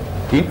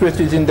interest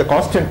is in the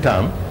constant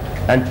term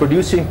and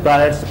producing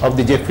priors of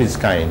the Jeffries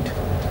kind,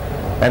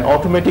 an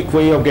automatic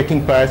way of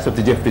getting priors of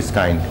the Jeffries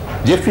kind.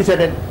 Jeffries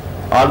had an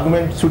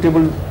argument,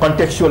 suitable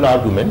contextual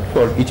argument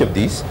for each of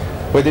these,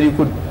 whether you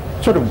could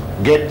sort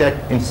of get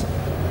that in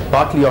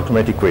partly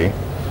automatic way.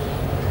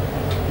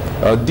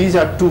 These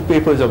are two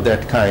papers of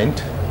that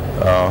kind.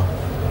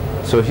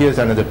 So here's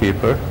another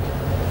paper.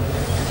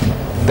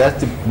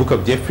 That's the book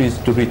of Jeffries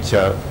to which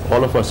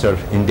all of us are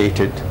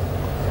indebted.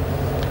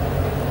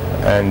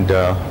 And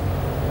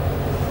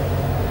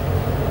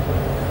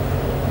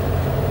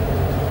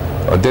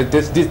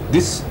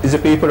this is a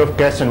paper of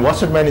Cass and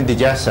Wasserman in the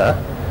JASA,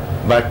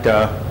 but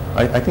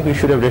I think we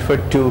should have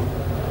referred to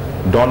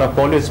Donna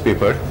Pollard's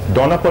paper.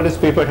 Donna Pollard's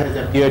paper has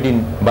appeared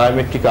in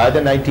Biometric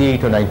either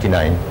 98 or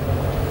 99.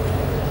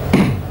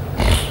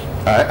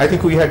 I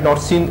think we had not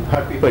seen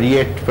her paper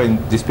yet when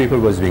this paper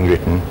was being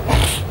written.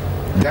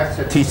 That's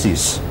a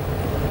thesis.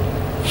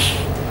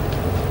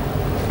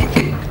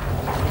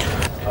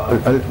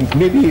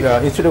 Maybe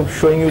instead of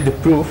showing you the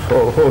proof,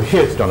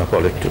 here's Donna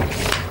Pollard too.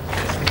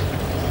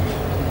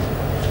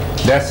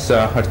 That's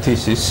her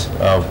thesis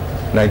of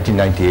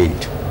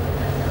 1998.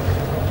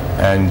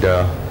 And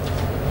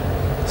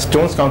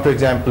Stone's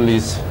counterexample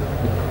is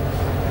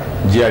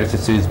GRSS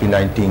series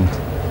B19,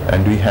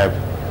 and we have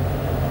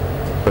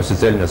Professor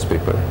Zellner's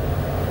paper.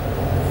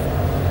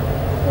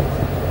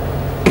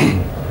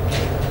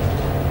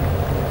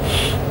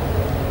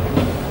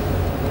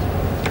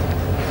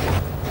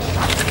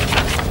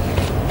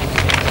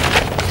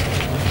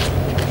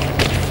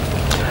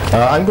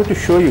 I'm going to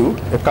show you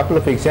a couple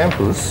of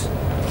examples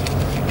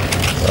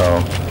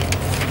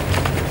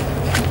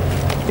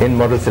in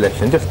model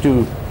selection, just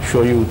to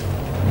show you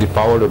the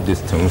power of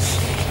these things.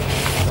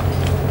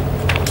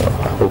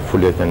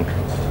 Hopefully I can.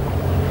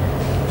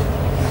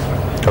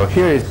 So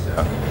here is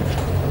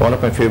one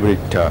of my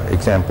favorite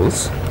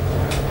examples.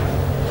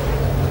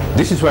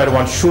 This is where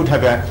one should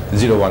have a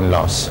 0-1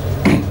 loss.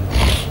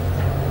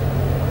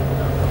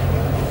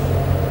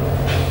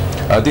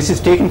 This is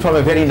taken from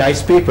a very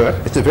nice paper.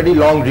 It's a very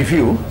long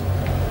review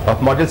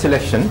of model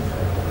selection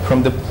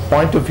from the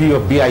point of view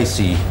of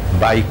BIC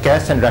by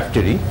Cass and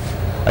Raftery.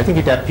 I think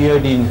it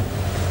appeared in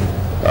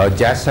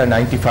JASA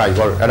 95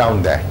 or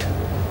around that.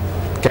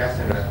 Cass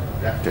and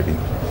Raftery.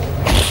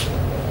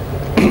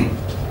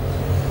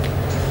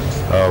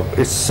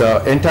 It's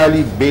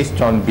entirely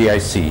based on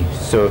BIC.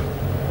 So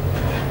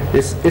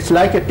it's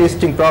like a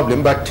testing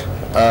problem, but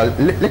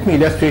let me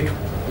illustrate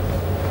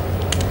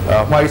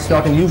why it's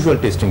not an usual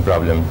testing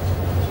problem.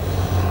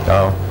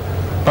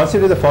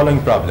 Consider the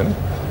following problem,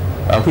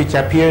 which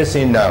appears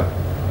in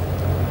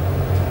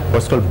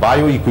what's called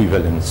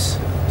bioequivalence.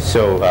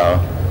 So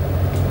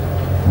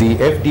the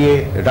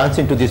FDA runs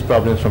into these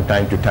problems from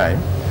time to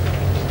time.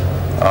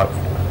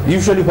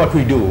 Usually what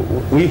we do,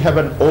 we have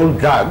an old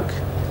drug,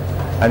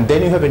 and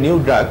then you have a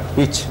new drug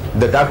which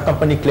the drug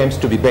company claims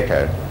to be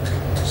better.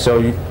 So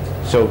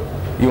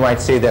you might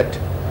say that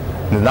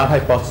the null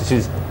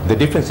hypothesis, the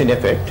difference in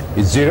effect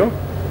is 0.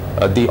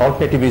 The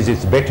alternative is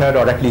it's better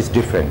or at least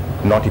different,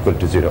 not equal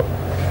to 0.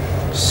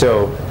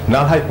 So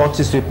null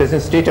hypothesis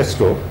represents status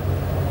quo,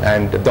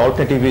 and the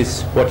alternative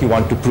is what you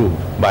want to prove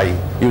by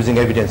using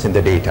evidence in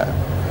the data.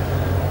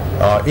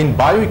 In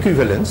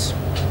bioequivalence,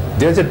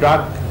 there's a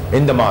drug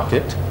in the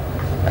market,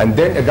 and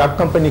then a drug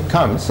company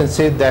comes and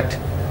says that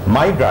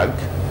my drug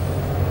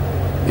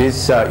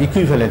is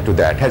equivalent to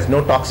that, has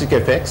no toxic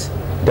effects,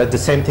 does the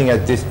same thing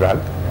as this drug.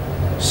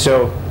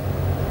 So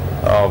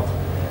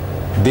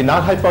the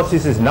null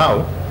hypothesis is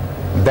now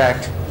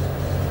that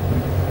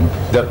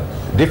the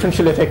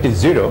differential effect is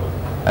 0,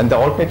 and the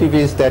alternative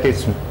is that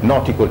it's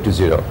not equal to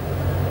 0.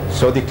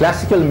 So the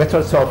classical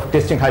methods of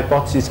testing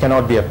hypotheses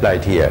cannot be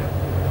applied here.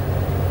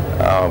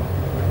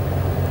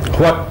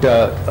 What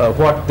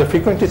the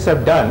frequentists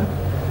have done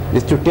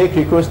is to take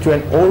recourse to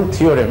an old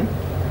theorem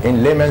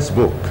in Lehmann's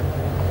book,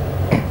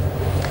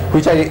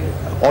 which I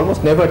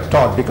almost never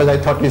taught because I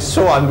thought it was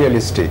so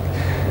unrealistic.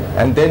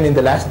 And then in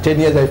the last 10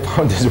 years I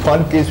found this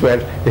one case where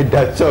it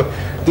does. So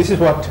this is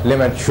what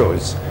Lehmann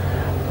shows.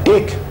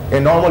 Take a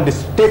normal,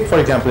 take for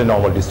example a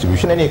normal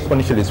distribution, any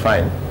exponential is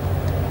fine.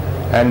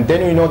 And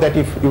then we know that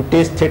if you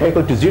test theta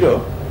equal to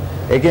 0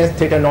 against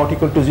theta not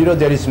equal to 0,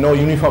 there is no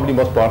uniformly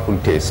most powerful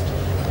test.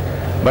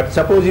 But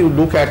suppose you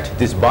look at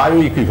this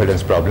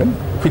bioequivalence problem,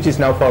 which is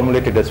now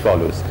formulated as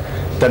follows.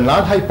 The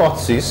null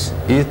hypothesis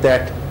is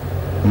that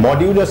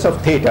modulus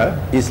of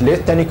theta is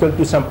less than equal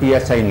to some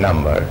PSI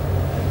number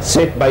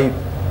set by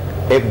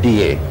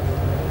FDA.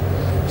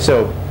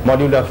 So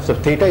modulus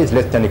of theta is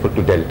less than equal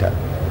to delta.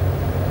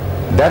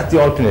 That's the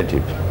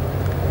alternative.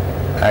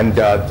 And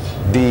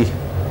the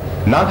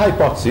null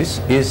hypothesis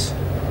is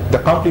the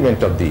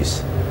complement of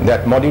these,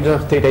 that modulus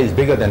of theta is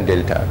bigger than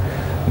delta.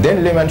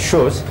 Then Lehmann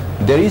shows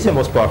there is a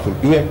most powerful,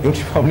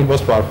 uniformly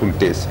most powerful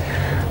test,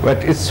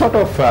 but it's sort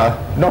of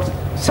not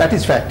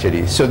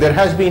satisfactory. So there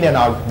has been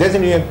there's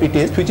an UMP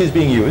test which is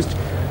being used,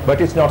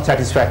 but it's not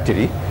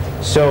satisfactory.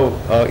 So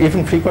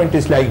even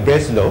frequentists like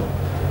Breslow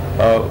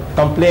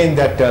complain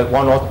that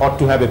one ought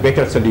to have a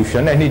better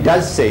solution, and he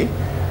does say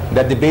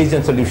that the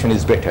Bayesian solution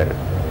is better.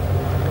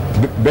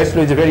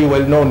 Breslow is a very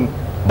well-known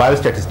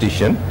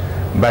biostatistician,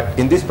 but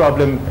in this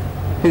problem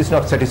he is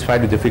not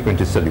satisfied with the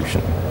frequentist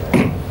solution.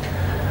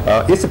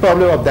 It's a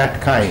problem of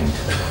that kind.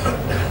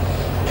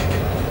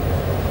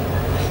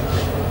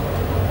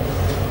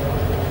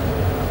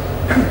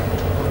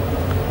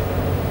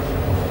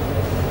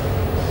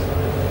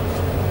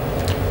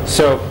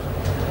 So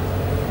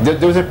there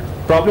was a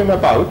problem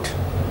about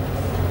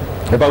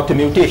the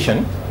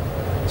mutation.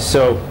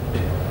 So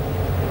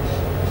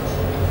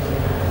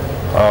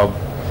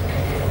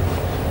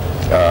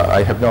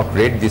I have not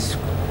read this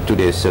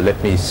today, so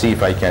let me see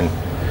if I can.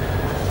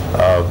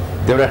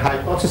 There were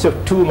hypotheses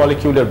of two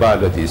molecular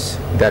biologies,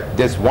 that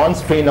there's one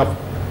strain of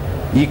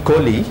E.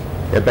 coli,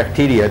 a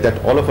bacteria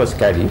that all of us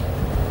carry,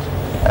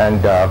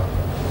 and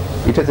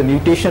it has a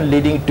mutation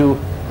leading to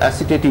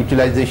acetate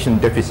utilization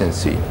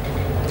deficiency.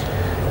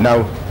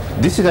 Now,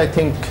 this is, I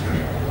think,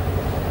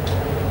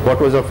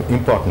 what was of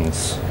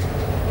importance,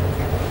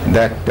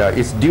 that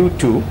it's due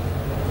to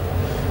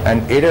an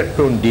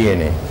error-prone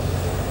DNA.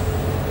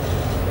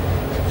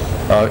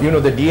 You know,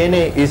 the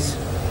DNA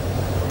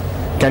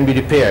can be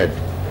repaired,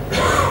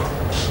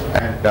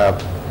 and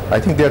I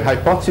think their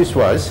hypothesis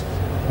was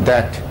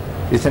that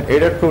it's an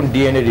error-prone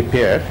DNA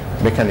repair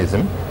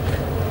mechanism.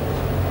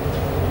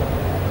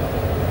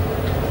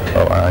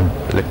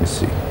 Let me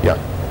see. Yeah.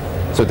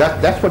 So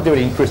that's what they were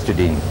interested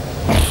in.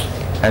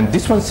 And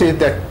this one says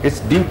that it's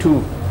due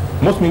to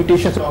most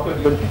mutations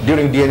occur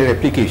during DNA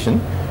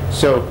replication.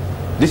 So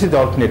this is the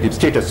alternative,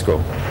 status quo.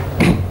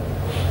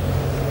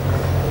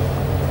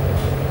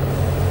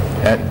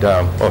 And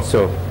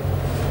also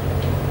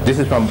This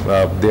is from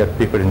their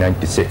paper in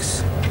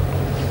 '96.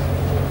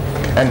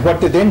 And what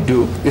they then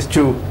do is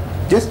to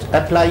just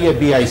apply a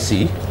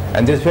BIC,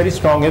 and there's very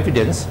strong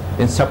evidence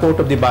in support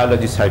of the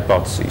biologist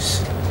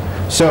hypothesis.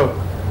 So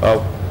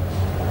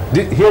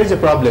here is a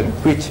problem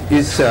which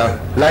is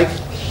like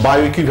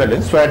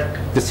bioequivalence, where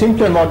the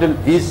simpler model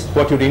is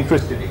what you're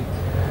interested in,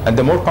 and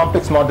the more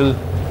complex model,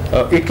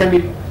 it can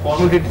be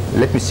formulated.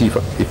 Let me see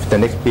if the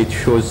next page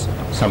shows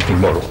something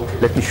more.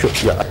 Let me show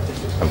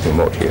something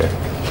more here.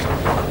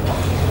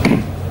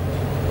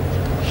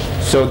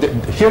 So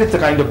here is the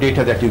kind of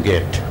data that you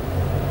get.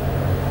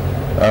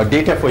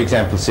 Data for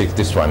example 6,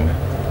 this one.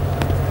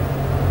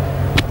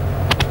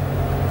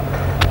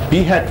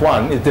 P hat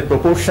 1 is the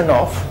proportion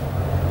of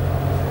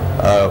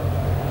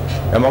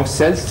among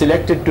cells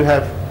selected to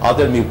have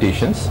other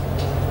mutations,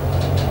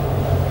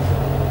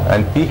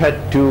 and P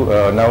hat 2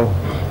 now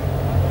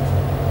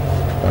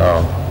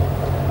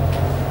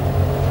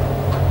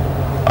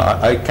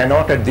I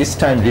cannot at this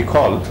time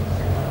recall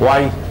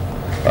why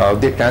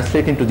they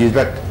translate into these,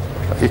 but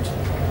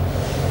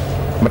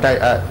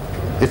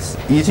it's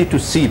easy to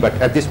see, but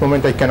at this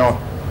moment I cannot.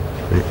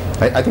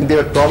 I think they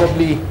were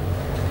probably,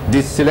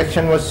 this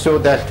selection was so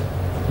that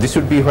this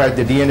would be where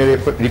the DNA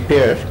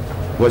repair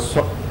was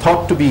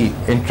thought to be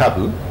in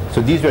trouble.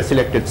 So these were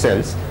selected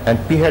cells, and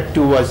P hat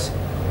 2 was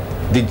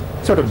the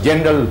sort of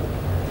general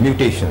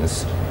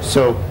mutations.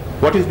 So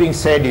what is being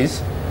said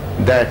is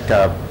that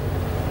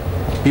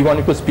P1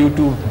 equals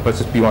P2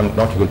 versus P1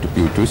 not equal to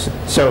P2.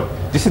 So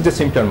this is the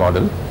simpler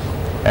model,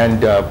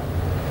 and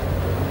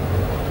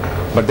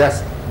but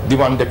that's the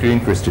one that we're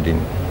interested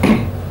in.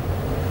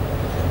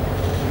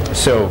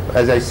 So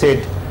as I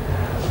said,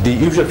 the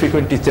usual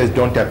frequency tests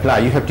don't apply.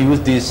 You have to use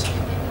this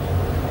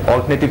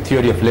alternative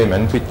theory of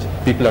Lehman, which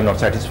people are not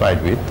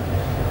satisfied with.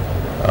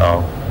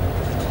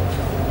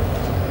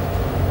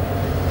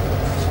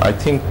 I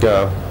think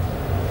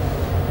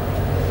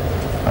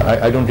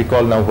I don't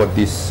recall now what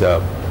this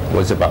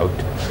was about.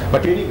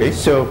 But anyway,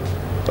 so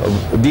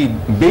the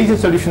Bayesian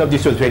solution of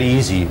this was very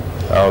easy.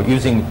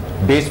 Using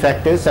Bayes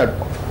factors,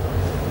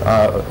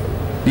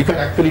 you can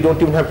actually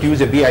don't even have to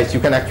use a BIC. You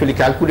can actually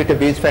calculate a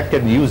Bayes factor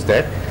and use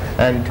that.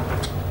 And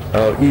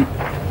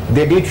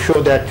they did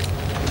show that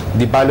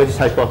the biologist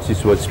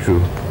hypothesis was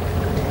true.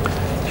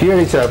 Here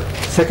is a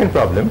second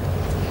problem,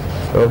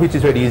 which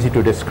is very easy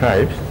to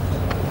describe.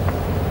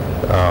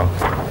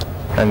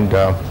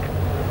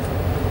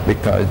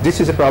 Because this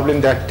is a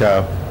problem that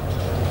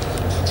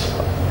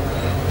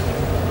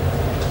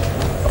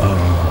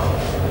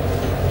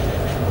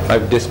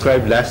I've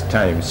described last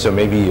time, so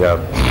maybe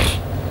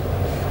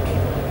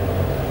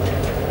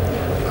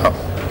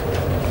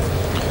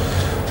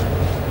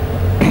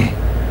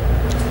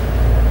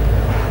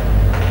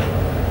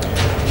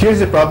here's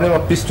the problem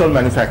of pistol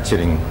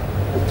manufacturing.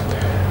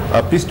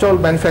 A pistol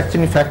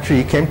manufacturing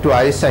factory came to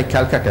ISI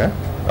Calcutta,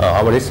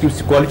 our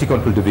SQC quality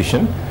control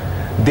division.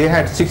 They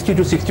had 60%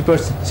 to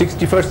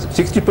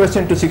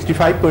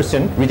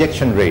 65%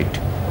 rejection rate.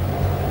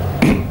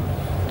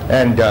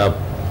 And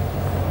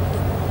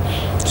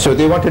so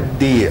they wanted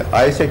the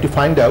ISI to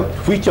find out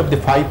which of the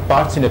 5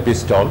 parts in a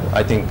pistol,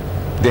 I think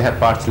they had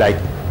parts like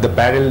the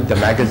barrel, the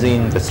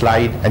magazine, the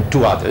slide, and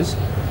 2 others,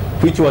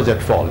 which was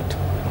at fault.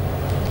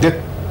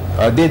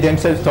 They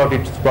themselves thought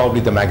it's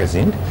probably the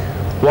magazine.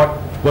 What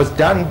was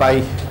done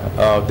by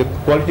the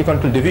quality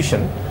control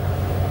division,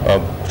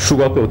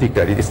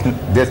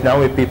 there's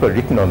now a paper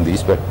written on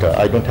this, but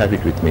I don't have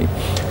it with me.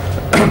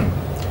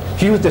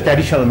 He used the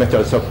traditional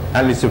methods of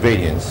analysis of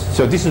variance.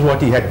 So this is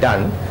what he had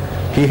done.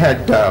 He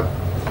had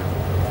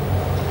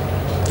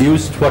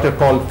used what are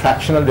called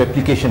fractional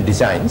replication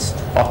designs,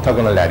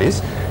 orthogonal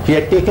arrays. He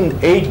had taken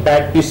 8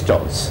 bad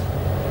pistols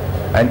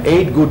and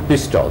 8 good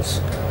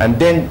pistols, and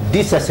then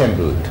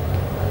disassembled.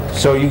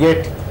 So you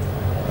get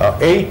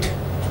 8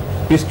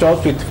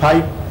 pistols with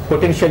 5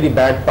 potentially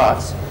bad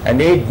parts and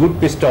 8 good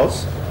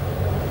pistols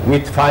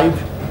with 5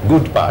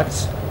 good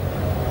parts.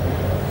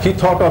 He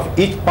thought of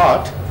each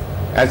part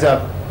as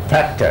a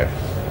factor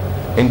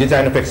in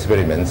design of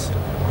experiments,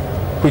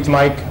 which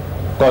might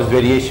cause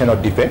variation or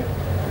defect,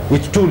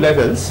 with 2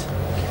 levels.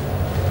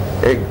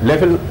 A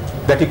level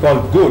that he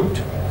called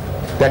good,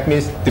 that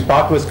means the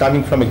part was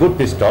coming from a good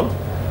pistol,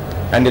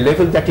 and a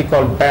level that he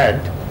called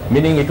bad,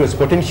 meaning it was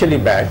potentially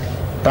bad,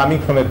 coming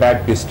from a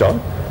bad pistol.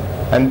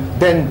 And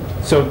then,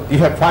 so you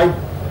have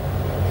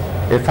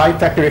a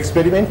 5-factor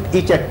experiment,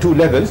 each at 2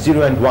 levels,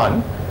 0 and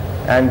 1.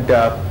 And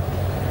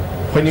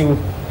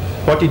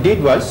what he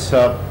did was,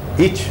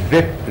 each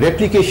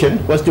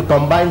replication was to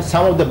combine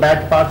some of the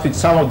bad parts with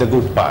some of the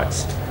good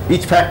parts.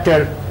 Each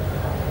factor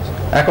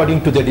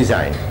according to the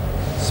design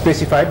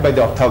specified by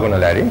the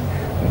orthogonal array.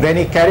 Then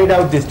he carried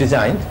out this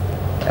design,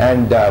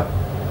 and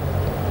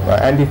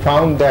he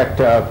found that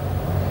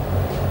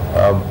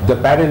the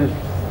barrel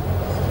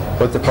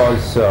was the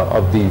cause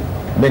of the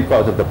main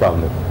cause of the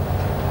problem.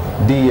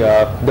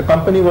 The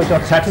company was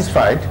not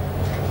satisfied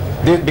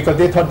because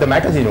they thought the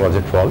magazine was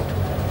at fault.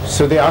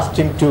 So they asked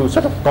him to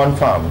sort of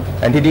confirm,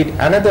 and he did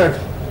another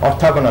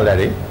orthogonal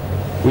array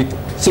with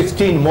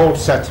 16 more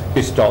such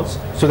pistols,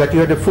 so that you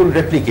had a full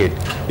replicate.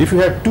 If you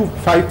had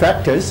 5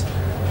 factors,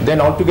 then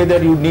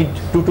altogether you need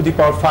 2 to the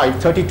power 5,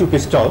 32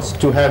 pistols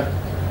to have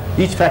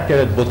each factor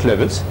at both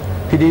levels.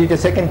 He did it a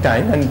second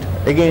time, and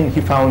again he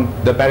found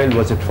the barrel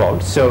was at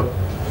fault. So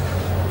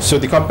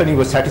the company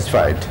was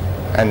satisfied,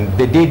 and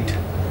they did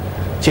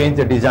change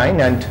the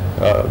design, and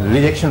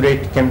rejection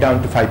rate came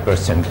down to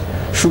 5%.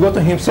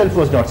 Sugata himself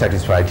was not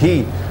satisfied.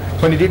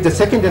 When he did the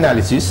second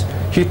analysis,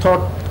 he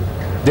thought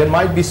there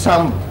might be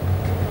some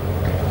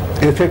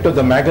effect of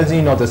the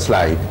magazine or the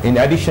slide in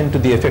addition to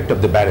the effect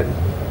of the barrel.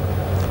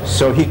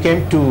 So he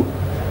came to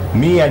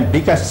me and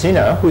Vikas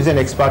Sinha, who is an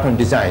expert on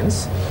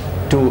designs,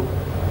 to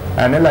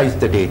analyze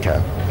the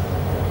data.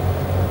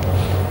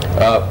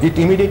 It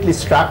immediately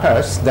struck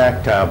us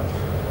that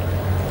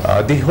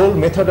the whole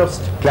method of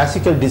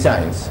classical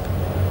designs,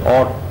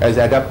 or as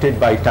adapted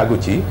by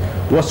Taguchi,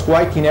 was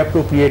quite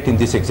inappropriate in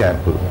this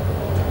example.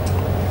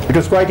 It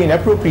was quite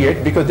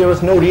inappropriate because there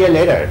was no real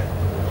error.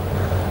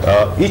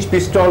 Each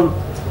pistol,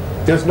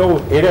 there was no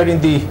error in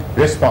the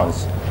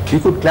response. You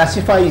could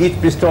classify each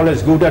pistol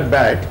as good or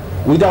bad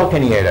without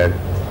any error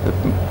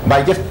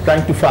by just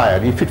trying to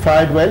fire. If it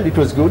fired well, it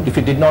was good. If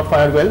it did not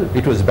fire well,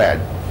 it was bad.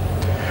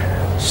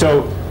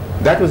 So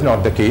that was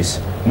not the case.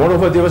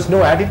 Moreover, there was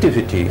no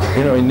additivity.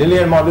 In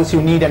linear models,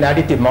 you need an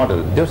additive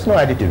model. There was no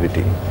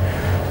additivity.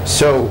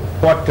 So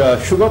what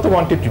Sugata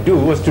wanted to do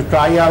was to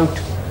try out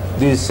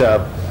these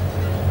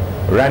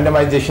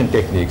randomization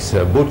techniques,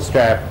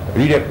 bootstrap,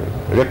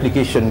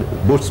 replication,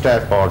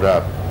 bootstrap, or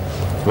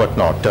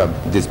whatnot,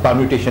 this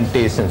permutation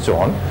tests and so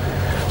on.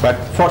 But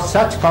for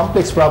such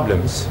complex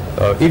problems,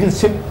 even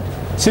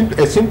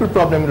a simple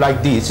problem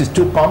like this is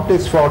too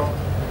complex for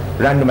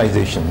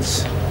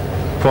randomizations,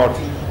 for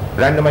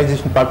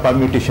randomization per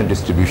permutation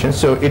distribution.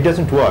 So it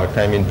doesn't work.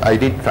 I mean, I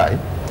did try.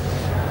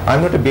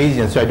 I'm not a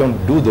Bayesian, so I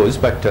don't do those,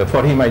 but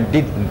for him I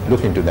did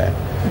look into that.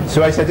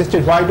 So I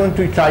suggested, why don't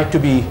we try to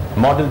be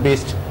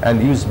model-based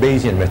and use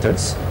Bayesian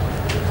methods?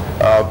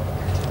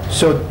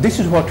 So this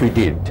is what we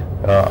did.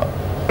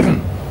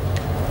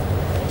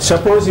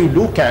 Suppose you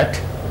look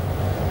at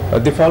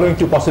the following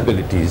 2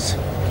 possibilities.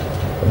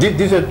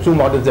 These are 2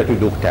 models that we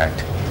looked at.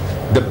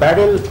 The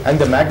barrel and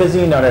the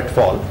magazine are at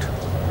fault,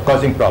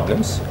 causing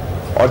problems,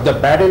 or the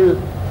barrel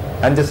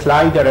and the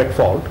slide are at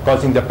fault,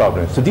 causing the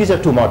problems. So these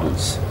are 2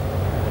 models.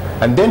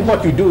 And then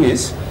what you do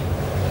is,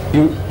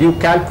 you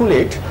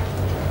calculate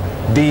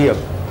the,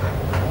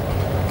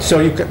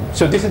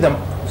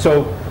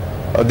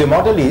 the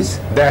model is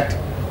that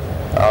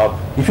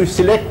if you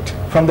select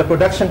from the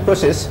production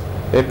process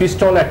a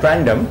pistol at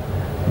random,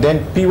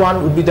 then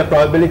P1 would be the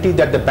probability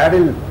that the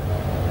barrel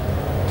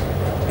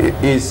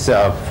is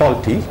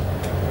faulty,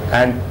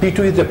 and P2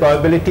 is the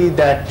probability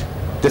that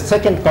the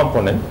second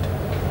component,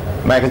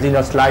 magazine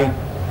or slide,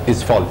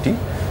 is faulty.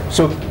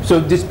 So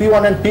this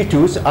P1 and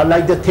P2s are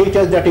like the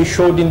thetas that I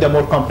showed in the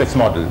more complex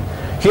model.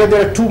 Here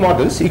there are 2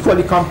 models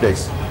equally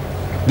complex.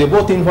 They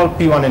both involve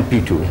P1 and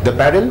P2. The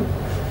barrel,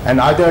 and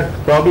either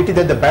probability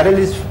that the barrel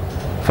is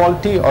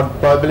faulty, or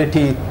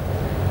probability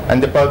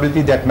and the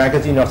probability that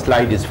magazine or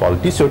slide is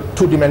faulty. So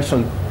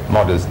 2-dimensional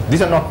models.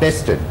 These are not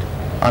nested,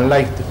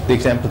 unlike the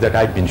example that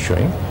I've been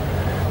showing.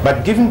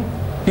 But given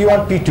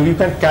P1, P2, you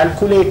can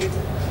calculate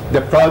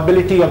the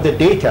probability of the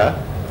data.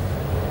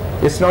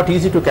 It's not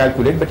easy to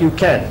calculate, but you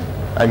can.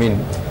 I mean,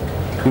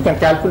 you can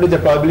calculate the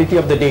probability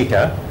of the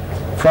data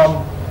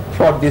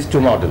for these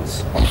 2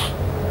 models.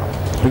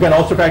 You can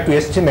also try to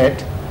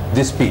estimate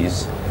these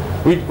P's.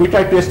 We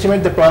tried to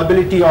estimate the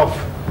probability of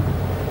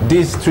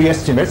these 3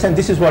 estimates, and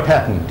this is what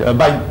happened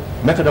by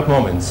method of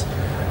moments.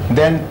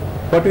 Then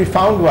what we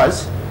found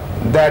was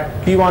that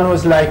P1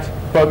 was like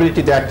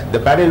probability that the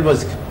barrel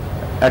was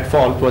at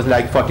fault was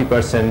like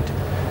 40%.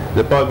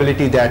 The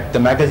probability that the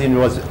magazine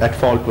was at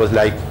fault was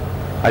like,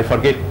 I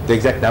forget the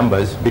exact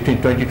numbers,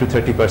 between 20 to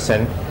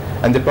 30%.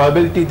 And the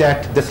probability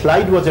that the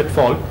slide was at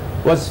fault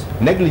was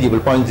negligible,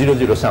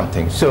 0.00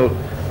 something. So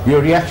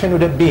your reaction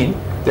would have been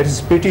that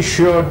it's pretty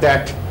sure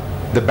that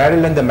the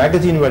barrel and the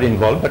magazine were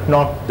involved, but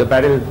not the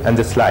barrel and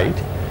the slide.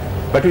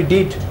 But we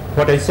did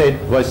what I said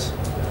was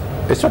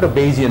a sort of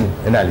Bayesian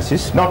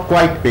analysis, not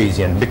quite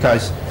Bayesian,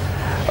 because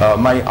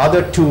my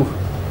other two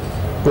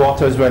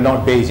co-authors were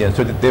not Bayesian,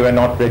 so that they were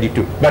not ready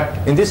to.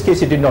 But in this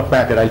case, it did not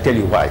matter. I'll tell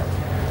you why.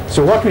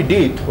 So what we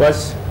did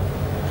was,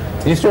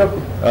 instead of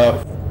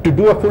to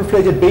do a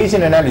full-fledged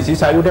Bayesian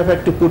analysis, I would have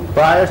had to put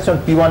priors on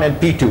P1 and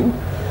P2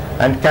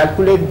 and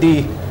calculate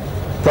the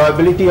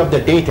probability of the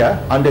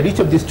data under each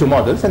of these 2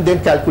 models, and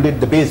then calculate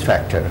the Bayes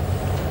factor.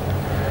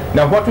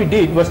 Now what we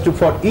did was to,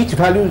 for each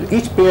value,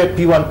 each pair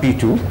P1,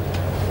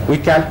 P2, we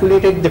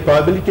calculated the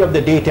probability of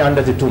the data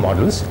under the 2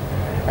 models,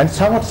 and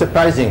somewhat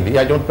surprisingly,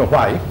 I don't know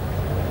why,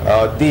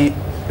 the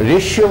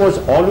ratio was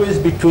always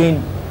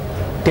between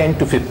 10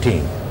 to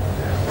 15,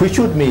 which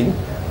would mean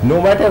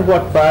no matter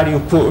what prior you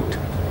put,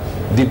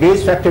 the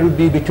Bayes factor would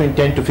be between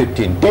 10 to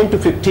 15. 10 to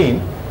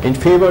 15 in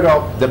favor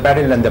of the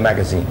barrel and the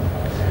magazine.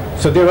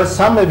 So there was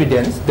some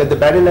evidence that the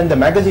barrel and the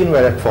magazine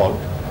were at fault,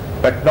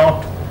 but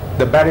not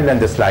the barrel and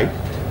the slide.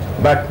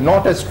 but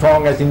not as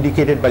strong as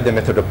indicated by the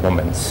method of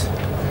moments.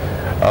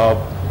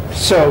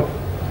 So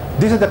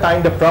these are the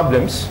kind of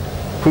problems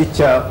which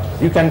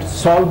you can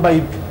solve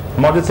by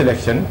model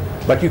selection,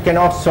 but you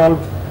cannot solve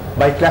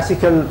by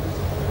classical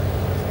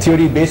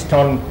theory based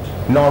on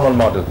normal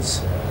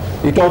models.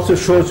 It also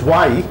shows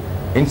why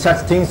in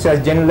such things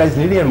as generalized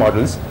linear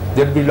models,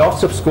 there will be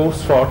lots of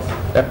scopes for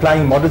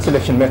applying model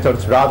selection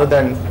methods rather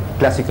than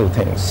classical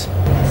things.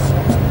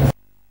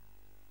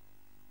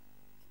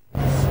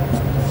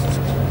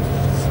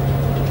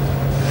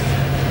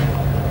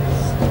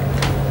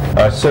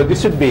 So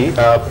this would be,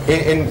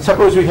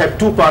 suppose we have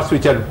two parts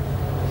which are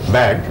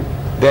bad,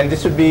 then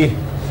this would be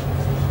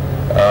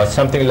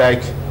something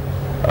like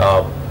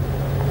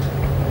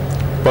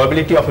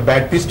probability of a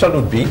bad pistol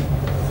would be,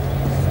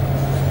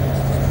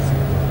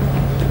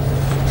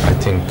 I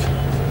think,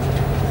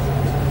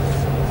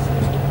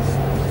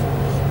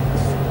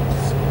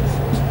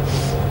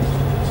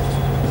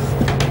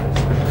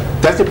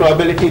 that's the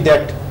probability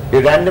that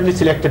a randomly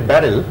selected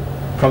barrel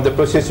from the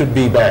process would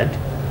be bad,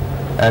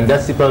 and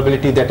that's the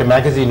probability that a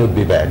magazine would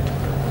be bad,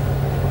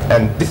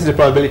 and this is the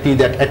probability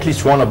that at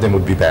least one of them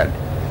would be bad,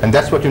 and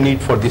that's what you need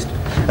for this.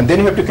 And then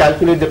you have to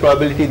calculate the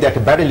probability that a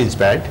barrel is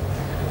bad.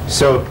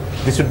 So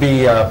this would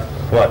be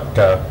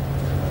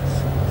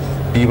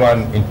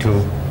P1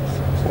 into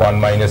 1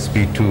 minus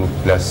P2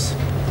 plus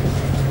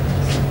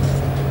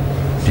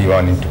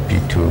P1 into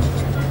P2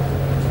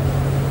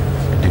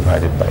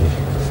 divided by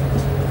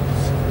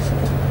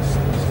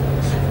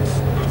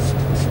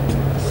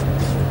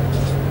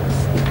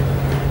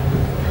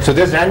so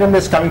there's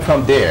randomness coming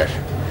from there.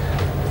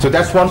 So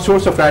that's one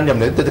source of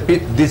randomness, that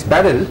this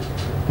barrel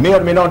may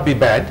or may not be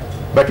bad,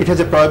 but it has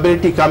a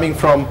probability coming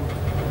from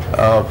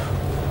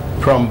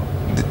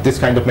this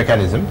kind of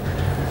mechanism.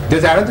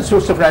 There's another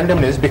source of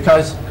randomness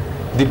because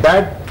the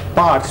bad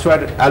parts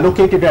were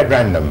allocated at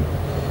random.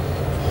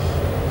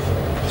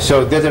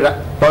 So there's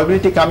a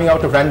probability coming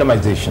out of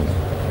randomization.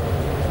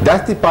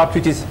 That's the part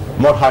which is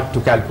more hard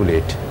to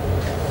calculate.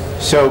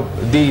 So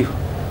the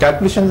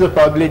calculations of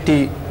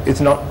probability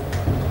is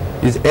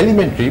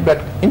elementary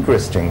but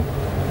interesting.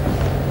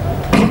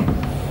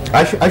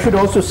 I should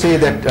also say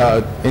that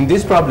in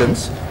these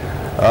problems,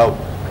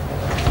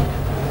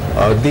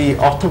 the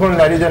orthogonal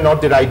arrays are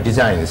not the right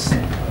designs.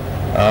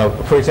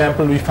 For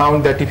example, we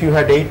found that if you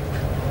had 8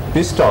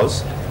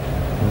 pistols,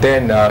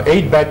 then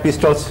 8 bad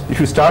pistols if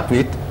you start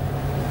with,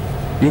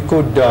 you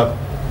could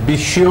be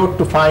sure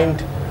to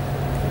find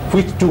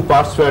which 2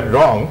 parts were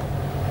wrong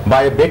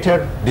by a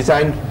better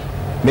design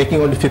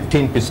making only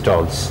 15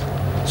 pistols.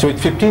 So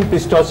with 15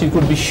 pistols you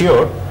could be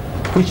sure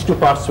which 2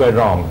 parts were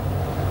wrong,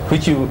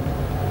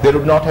 there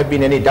would not have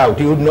been any doubt.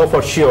 You would know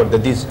for sure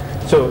that these.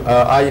 So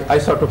I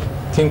sort of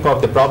think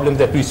of the problem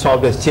that we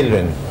solved as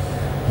children.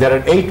 There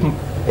are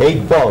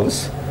 8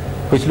 balls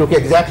which look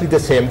exactly the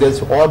same.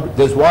 There's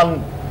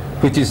one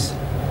which is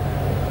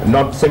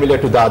not similar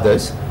to the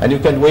others, and you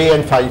can weigh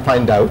and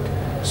find out.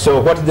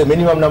 So what is the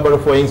minimum number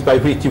of weighings by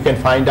which you can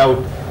find out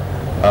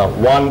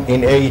 1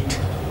 in 8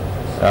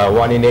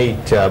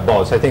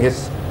 balls? I think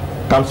it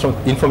comes from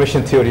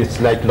information theory. It's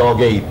like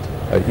log 8.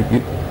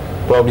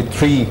 Probably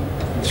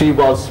 3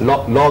 balls,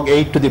 log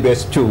 8 to the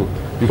base 2.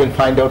 You can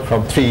find out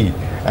from 3,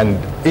 and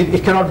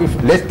it cannot be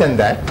less than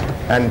that,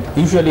 and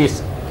usually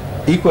it's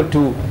equal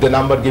to the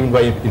number given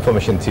by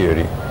information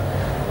theory.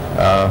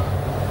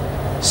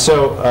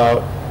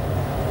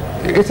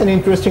 It's an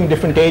interesting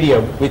different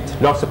area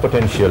with lots of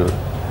potential.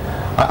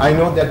 I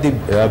know that the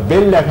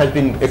Bell Lab has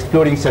been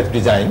exploring such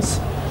designs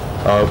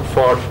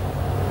for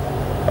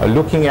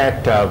looking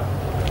at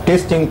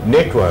testing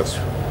networks.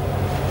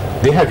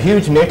 They have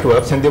huge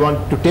networks and they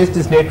want to test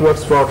these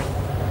networks for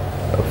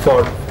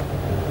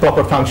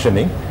proper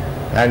functioning,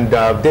 and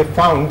they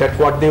found that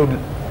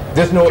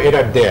there's no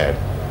error there.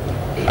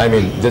 I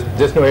mean,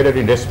 there's no error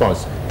in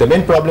response. The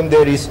main problem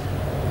there is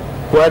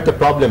where the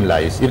problem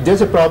lies. If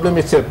there's a problem,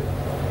 it's a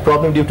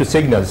problem due to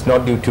signals,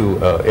 not due to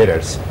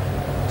errors.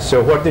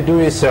 So what they do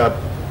is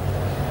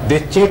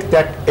they check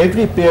that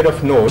every pair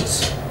of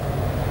nodes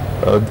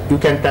you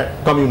can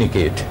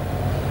communicate,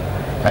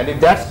 and if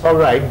that's all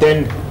right,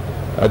 then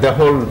the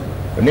whole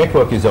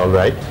network is all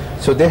right.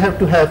 So they have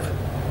to have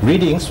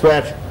readings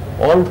where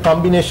all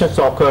combinations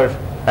occur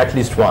at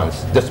least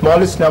once. The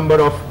smallest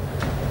number of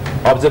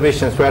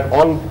observations where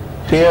all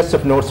pairs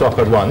of nodes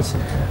occur once.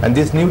 And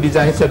these new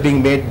designs are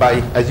being made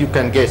by, as you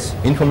can guess,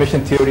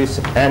 information theorists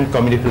and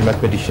combinatorial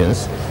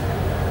mathematicians,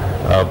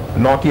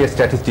 not yet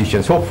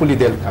statisticians. Hopefully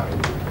they'll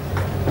come.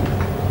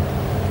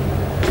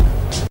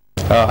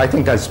 I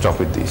think I'll stop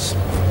with this.